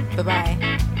entails. Bye-bye.